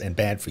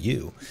bad for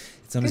you.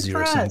 It's not a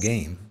zero-sum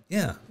game.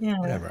 Yeah,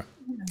 whatever.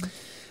 Yeah.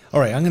 All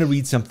right, I'm going to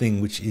read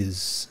something which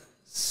is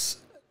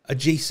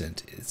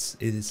adjacent. It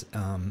is,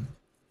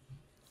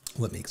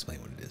 let me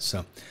explain what it is.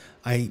 So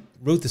I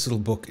wrote this little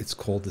book. It's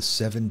called The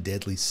 7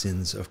 Deadly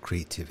Sins of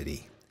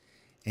Creativity.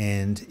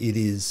 And it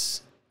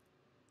is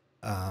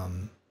a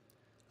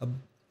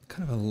kind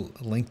of a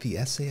lengthy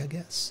essay, I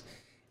guess.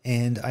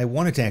 And I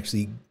wanted to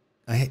actually,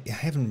 it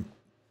hasn't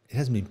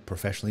been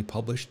professionally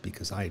published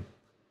because I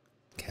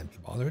can't be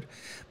bothered,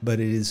 but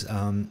it is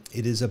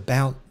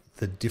about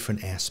the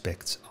different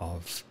aspects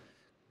of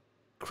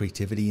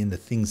creativity and the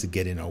things that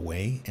get in our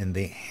way, and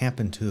they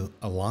happen to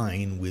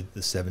align with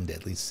the 7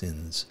 deadly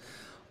sins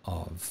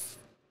of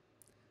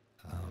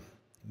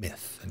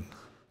myth and,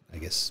 I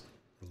guess,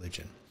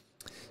 religion.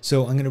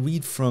 So I'm going to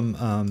read from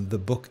the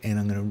book, and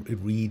I'm going to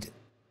read,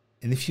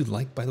 and if you'd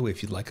like, by the way,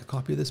 if you'd like a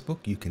copy of this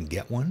book, you can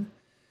get one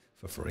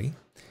for free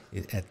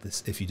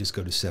if you just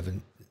go to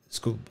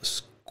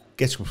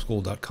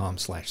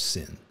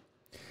sketchbookskool.com/sin,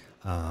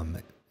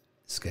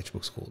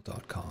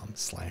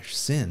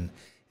 sketchbookskool.com/sin,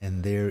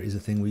 and there is a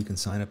thing where you can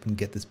sign up and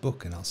get this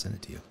book, and I'll send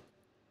it to you.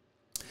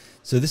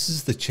 So this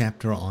is the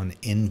chapter on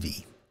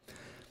envy.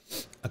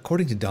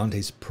 According to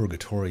Dante's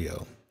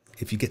Purgatorio,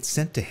 if you get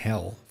sent to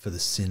hell for the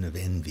sin of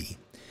envy,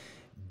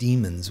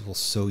 demons will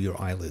sew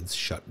your eyelids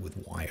shut with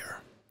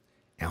wire.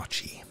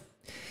 Ouchie.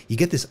 You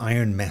get this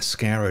iron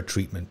mascara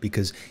treatment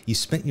because you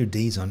spent your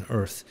days on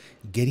Earth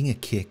getting a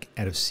kick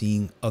out of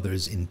seeing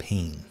others in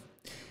pain.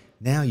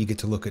 Now you get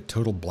to look at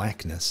total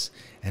blackness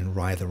and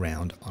writhe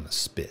around on a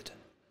spit.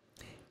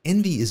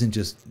 Envy isn't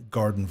just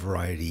garden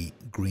variety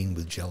green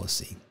with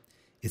jealousy.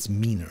 It's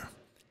meaner.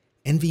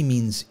 Envy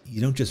means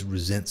you don't just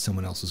resent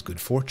someone else's good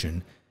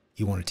fortune,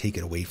 you want to take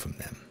it away from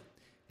them.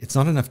 It's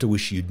not enough to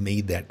wish you'd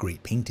made that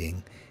great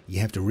painting. You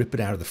have to rip it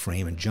out of the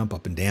frame and jump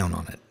up and down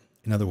on it.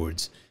 In other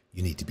words,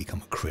 you need to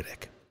become a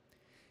critic.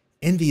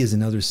 Envy is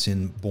another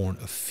sin born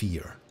of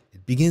fear.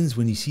 It begins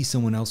when you see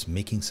someone else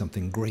making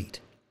something great.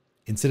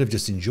 Instead of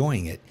just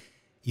enjoying it,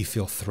 you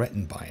feel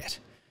threatened by it.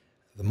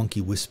 The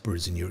monkey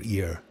whispers in your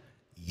ear,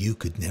 you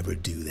could never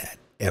do that,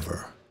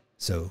 ever.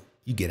 So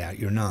you get out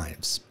your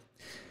knives.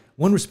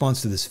 One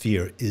response to this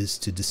fear is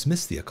to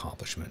dismiss the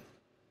accomplishment.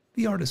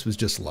 The artist was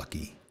just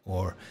lucky,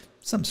 or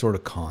some sort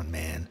of con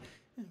man.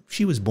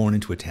 She was born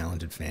into a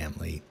talented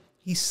family.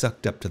 He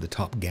sucked up to the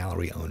top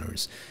gallery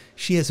owners.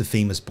 She has a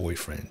famous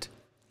boyfriend.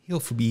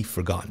 He'll be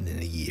forgotten in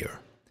a year.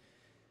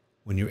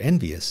 When you're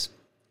envious,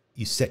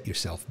 you set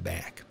yourself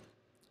back.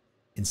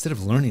 Instead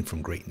of learning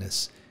from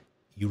greatness,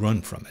 you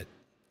run from it.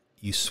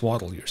 You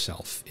swaddle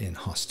yourself in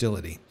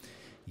hostility.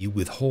 You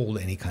withhold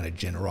any kind of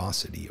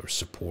generosity or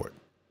support.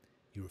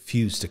 You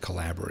refuse to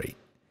collaborate.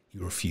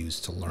 You refuse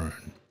to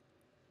learn.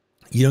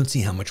 You don't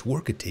see how much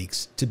work it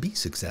takes to be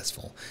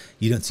successful.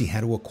 You don't see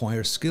how to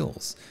acquire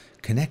skills,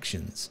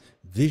 connections,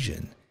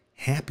 vision,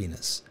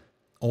 happiness,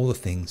 all the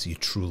things you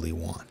truly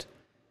want.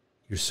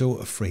 You're so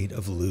afraid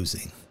of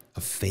losing,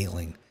 of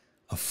failing,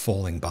 of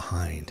falling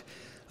behind,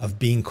 of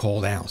being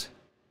called out,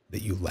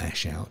 that you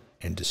lash out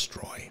and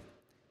destroy.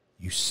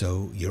 You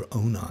sew your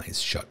own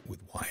eyes shut with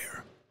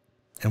wire.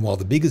 And while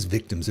the biggest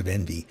victims of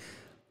envy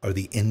are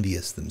the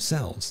envious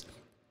themselves,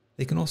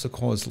 they can also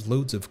cause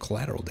loads of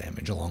collateral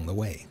damage along the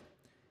way.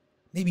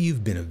 Maybe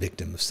you've been a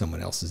victim of someone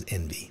else's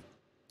envy.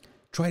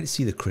 Try to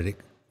see the critic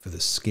for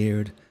the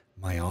scared,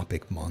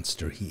 myopic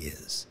monster he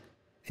is,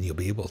 and you'll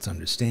be able to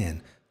understand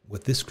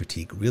what this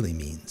critique really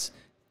means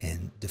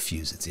and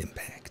diffuse its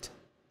impact.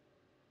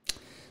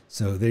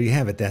 So there you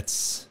have it.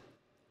 That's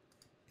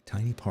a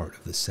tiny part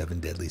of the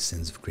 7 deadly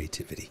sins of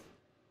creativity.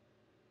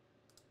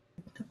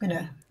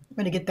 I'm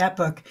gonna get that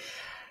book.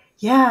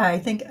 Yeah, I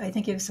think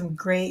you have some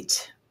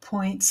great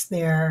points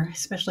there,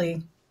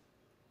 especially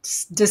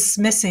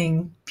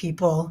dismissing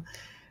people.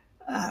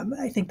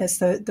 I think that's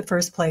the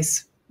first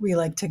place we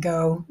like to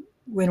go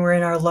when we're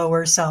in our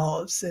lower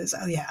selves is,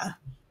 oh yeah,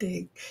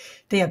 they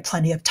have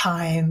plenty of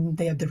time,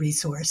 they have the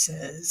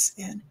resources,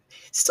 and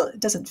still it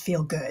doesn't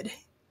feel good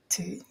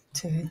to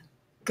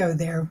go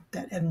there,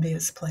 that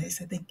envious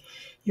place. I think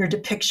your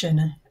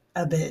depiction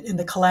of it and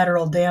the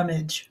collateral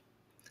damage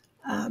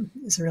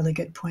is a really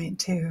good point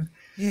too.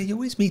 Yeah, you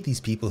always meet these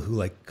people who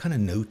like kind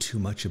of know too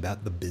much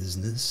about the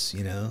business,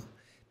 you know,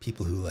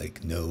 people who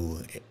like know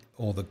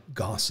all the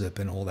gossip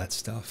and all that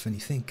stuff. And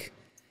you think,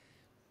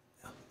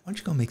 why don't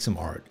you go make some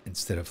art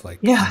instead of like,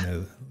 you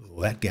know,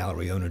 that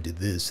gallery owner did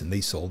this and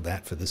they sold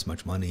that for this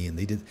much money and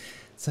they did.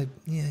 It's like,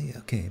 yeah,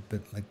 okay,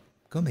 but like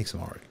go make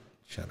some art.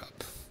 Shut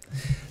up.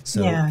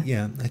 So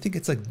yeah, I think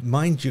it's like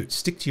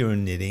stick to your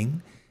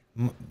knitting,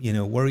 you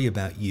know, worry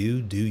about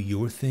you, do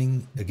your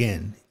thing.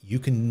 Again, you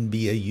can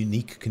be a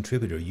unique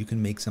contributor. You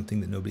can make something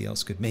that nobody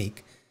else could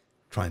make.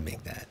 Try and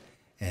make that.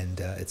 And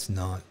it's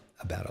not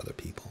about other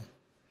people.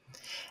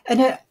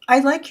 And I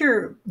like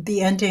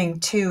the ending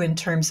too, in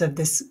terms of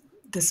this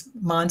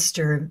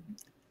monster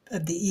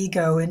of the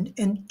ego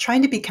and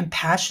trying to be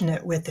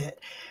compassionate with it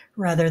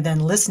rather than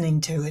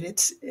listening to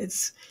it.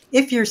 It's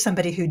if you're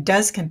somebody who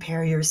does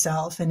compare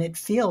yourself and it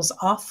feels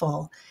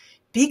awful,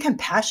 be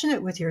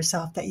compassionate with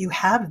yourself that you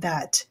have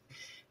that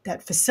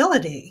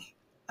facility,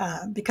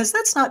 because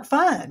that's not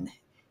fun.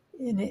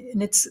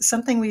 And it's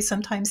something we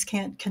sometimes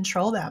can't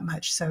control that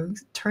much. So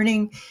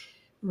turning,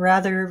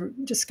 rather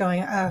just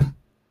going, oh,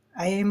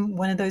 I am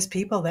one of those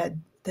people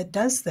that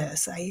does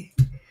this. I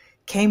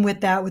came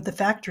with the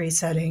factory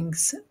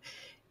settings,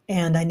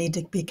 and I need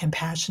to be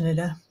compassionate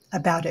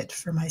about it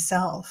for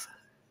myself.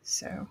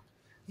 So,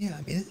 yeah,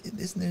 I mean,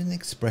 isn't there an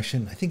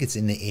expression? I think it's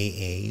in the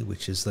AA,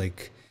 which is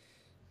like,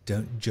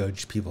 don't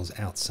judge people's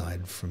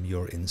outside from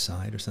your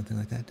inside, or something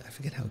like that. I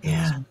forget how it goes.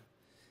 Yeah,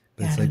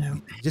 but it's like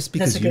just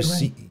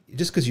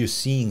because you're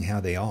seeing how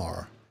they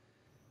are,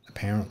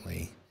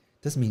 apparently,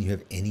 doesn't mean you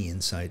have any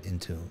insight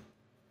into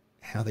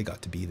how they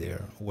got to be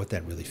there, or what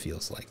that really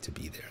feels like to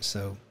be there.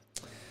 So.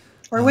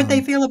 Or what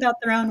they feel about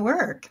their own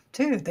work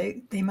too.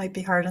 They might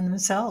be hard on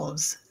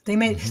themselves. They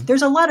may.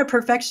 There's a lot of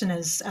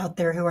perfectionists out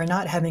there who are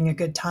not having a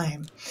good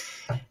time.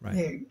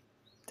 Right.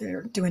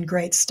 They're doing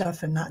great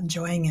stuff and not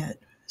enjoying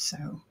it.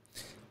 So.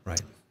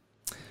 Right.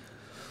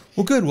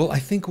 Well, good. Well, I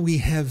think we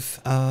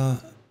have. I'm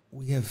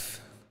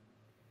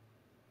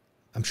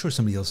sure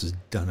somebody else has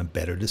done a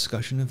better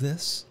discussion of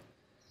this.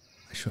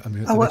 I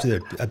bet you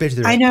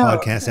there are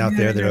podcasts out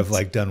there that have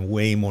like done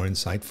way more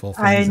insightful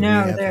things than we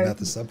have about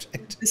the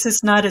subject. This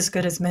is not as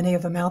good as many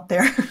of them out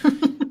there.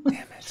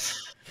 Damn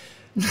it.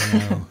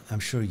 No, I'm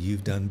sure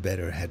you've had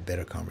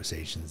better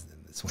conversations than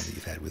this one that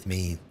you've had with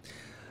me.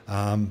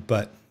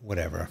 But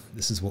whatever.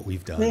 This is what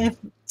we've done.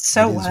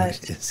 So what?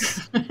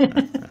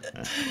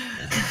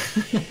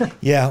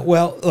 Yeah.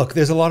 Well, look,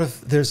 there's a lot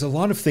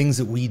of things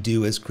that we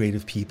do as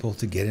creative people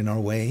to get in our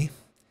way,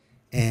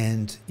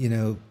 and you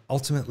know,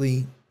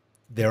 ultimately,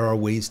 there are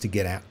ways to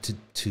get out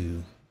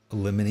to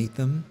eliminate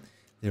them.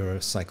 There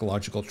are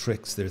psychological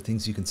tricks. There are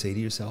things you can say to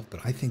yourself. But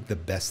I think the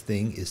best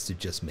thing is to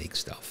just make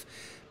stuff.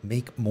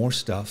 Make more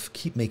stuff.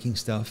 Keep making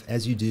stuff.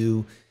 As you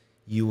do,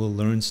 you will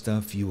learn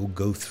stuff. You will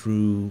go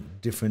through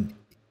different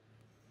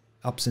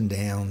ups and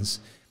downs.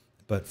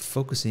 But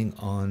focusing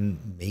on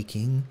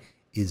making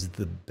is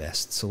the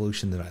best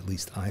solution that at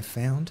least I've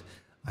found.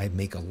 I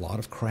make a lot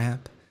of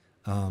crap,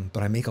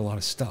 but I make a lot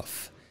of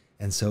stuff.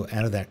 And so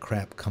out of that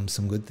crap comes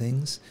some good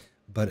things.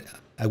 But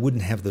I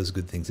wouldn't have those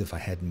good things if I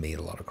hadn't made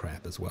a lot of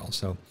crap as well.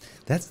 So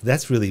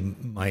that's really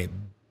my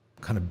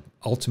kind of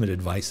ultimate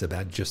advice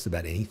about just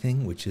about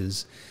anything, which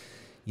is,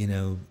 you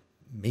know,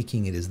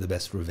 making it is the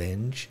best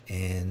revenge,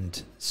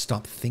 and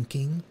stop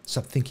thinking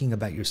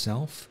about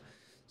yourself.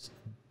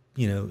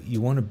 You know, you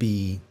want to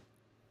be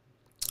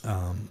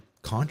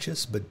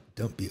conscious, but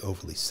don't be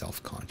overly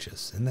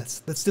self-conscious. And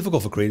that's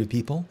difficult for creative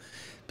people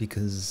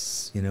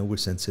because, you know, we're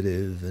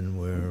sensitive and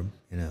we're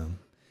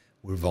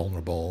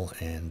vulnerable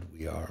and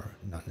we are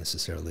not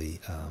necessarily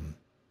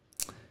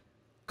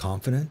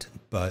confident,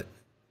 but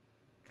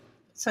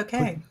it's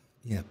okay.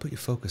 Put your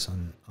focus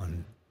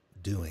on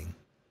doing.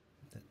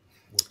 That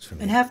works for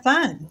me. And have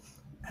fun.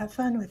 Have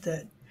fun with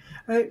it.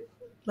 I'd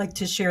like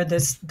to share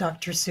this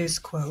Dr. Seuss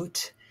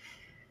quote.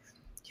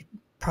 You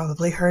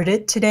probably heard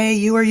it today.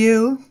 You are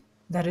you.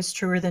 That is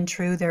truer than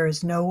true. There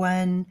is no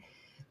one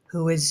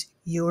who is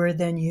youer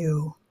than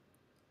you.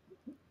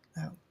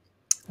 Oh,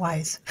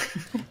 wise.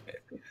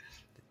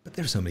 But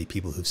there's so many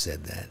people who've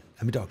said that.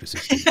 I mean, Dr.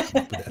 Seuss didn't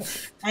come up with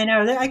that. I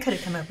know that I could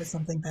have come up with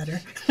something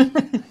better.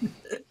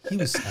 He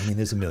was, I mean,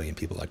 there's a million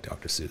people like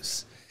Dr.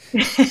 Seuss.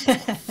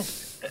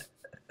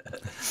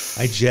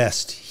 I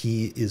jest.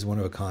 He is one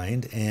of a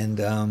kind, and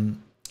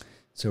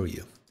so are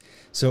you.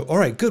 So, all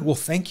right, good. Well,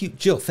 thank you,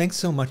 Jill. Thanks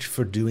so much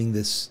for doing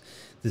this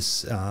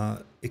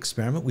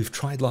experiment. We've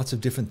tried lots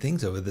of different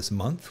things over this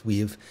month. We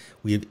have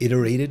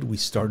iterated. We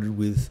started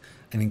with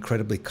an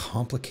incredibly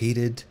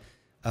complicated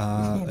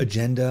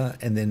agenda,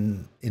 and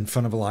then in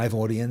front of a live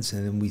audience,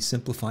 and then we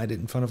simplified it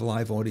in front of a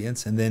live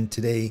audience, and then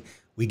today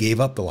we gave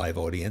up the live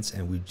audience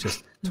and we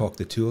just talked,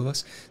 the two of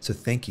us. So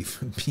thank you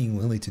for being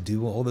willing to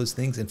do all those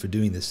things and for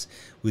doing this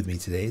with me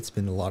today. It's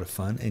been a lot of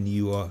fun, and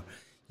you are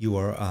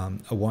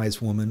a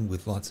wise woman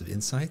with lots of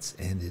insights,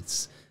 and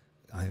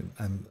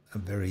I'm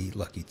very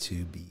lucky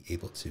to be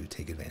able to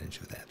take advantage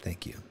of that.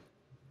 Thank you.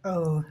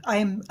 Oh,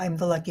 I'm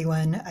the lucky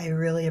one. I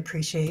really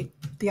appreciate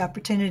the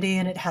opportunity,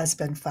 and it has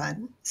been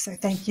fun. So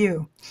thank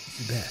you.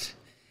 You bet.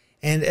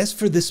 And as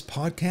for this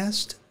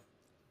podcast,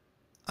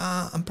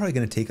 I'm probably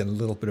going to take a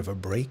little bit of a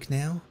break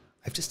now.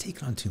 I've just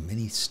taken on too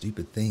many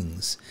stupid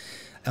things.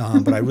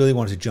 But I really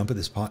wanted to jump at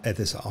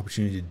this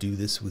opportunity to do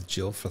this with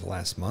Jill for the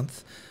last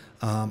month.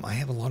 I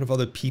have a lot of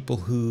other people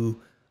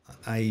who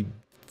I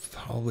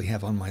probably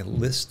have on my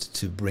list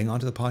to bring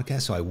onto the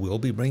podcast, so I will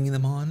be bringing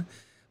them on.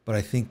 But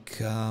I think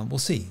we'll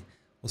see.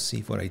 We'll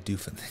see what I do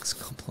for the next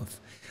couple of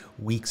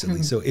weeks at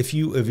least. So if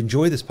you have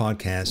enjoyed this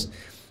podcast,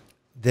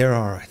 there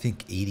are, I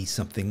think,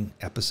 80-something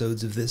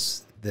episodes of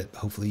this that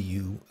hopefully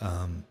you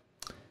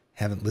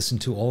haven't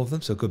listened to all of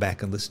them. So go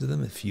back and listen to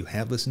them. If you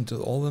have listened to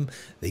all of them,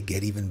 they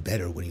get even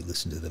better when you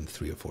listen to them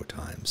 3 or 4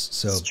 times.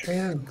 So, it's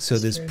true. So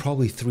there's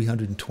probably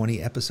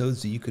 320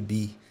 episodes that you could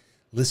be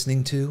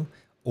listening to,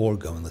 or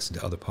go and listen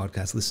to other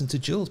podcasts. Listen to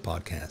Jill's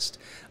podcast.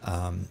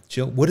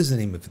 Jill, what is the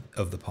name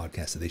of the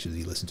podcast that they should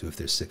listen to if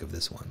they're sick of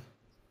this one?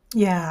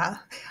 Yeah.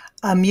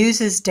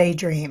 Muse's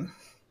Daydream.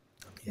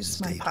 Muse's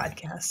It's my Daydream.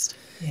 Podcast.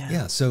 Yeah.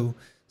 Yeah. So,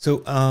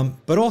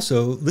 but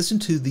also listen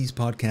to these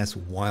podcasts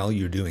while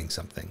you're doing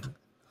something.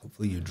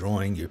 Hopefully you're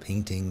drawing, you're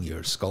painting,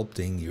 you're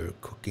sculpting, you're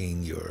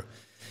cooking, you're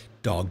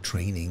dog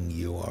training,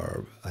 you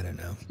are, I don't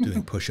know,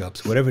 doing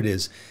push-ups, whatever it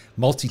is,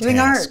 multitask. Doing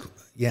art.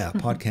 Yeah,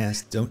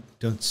 podcast.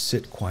 Don't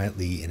sit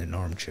quietly in an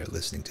armchair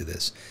listening to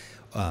this.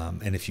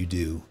 And if you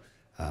do,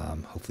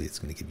 hopefully it's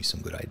going to give you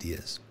some good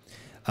ideas.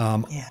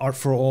 Art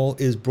for All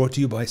is brought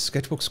to you by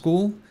Sketchbook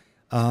Skool,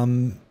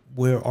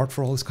 where Art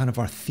for All is kind of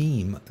our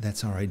theme.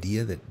 That's our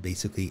idea, that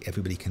basically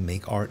everybody can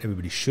make art,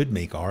 everybody should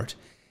make art,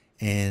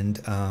 and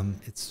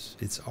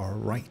it's our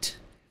right.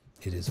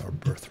 It is our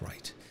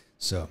birthright.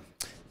 So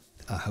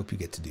I hope you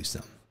get to do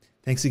some.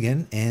 Thanks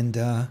again, and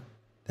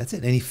that's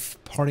it. Any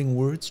parting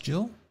words,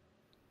 Jill?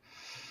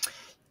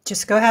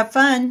 Just go have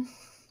fun.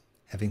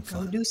 Having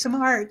fun. Go do some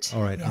art.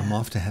 All right, Yeah. I'm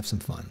off to have some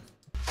fun.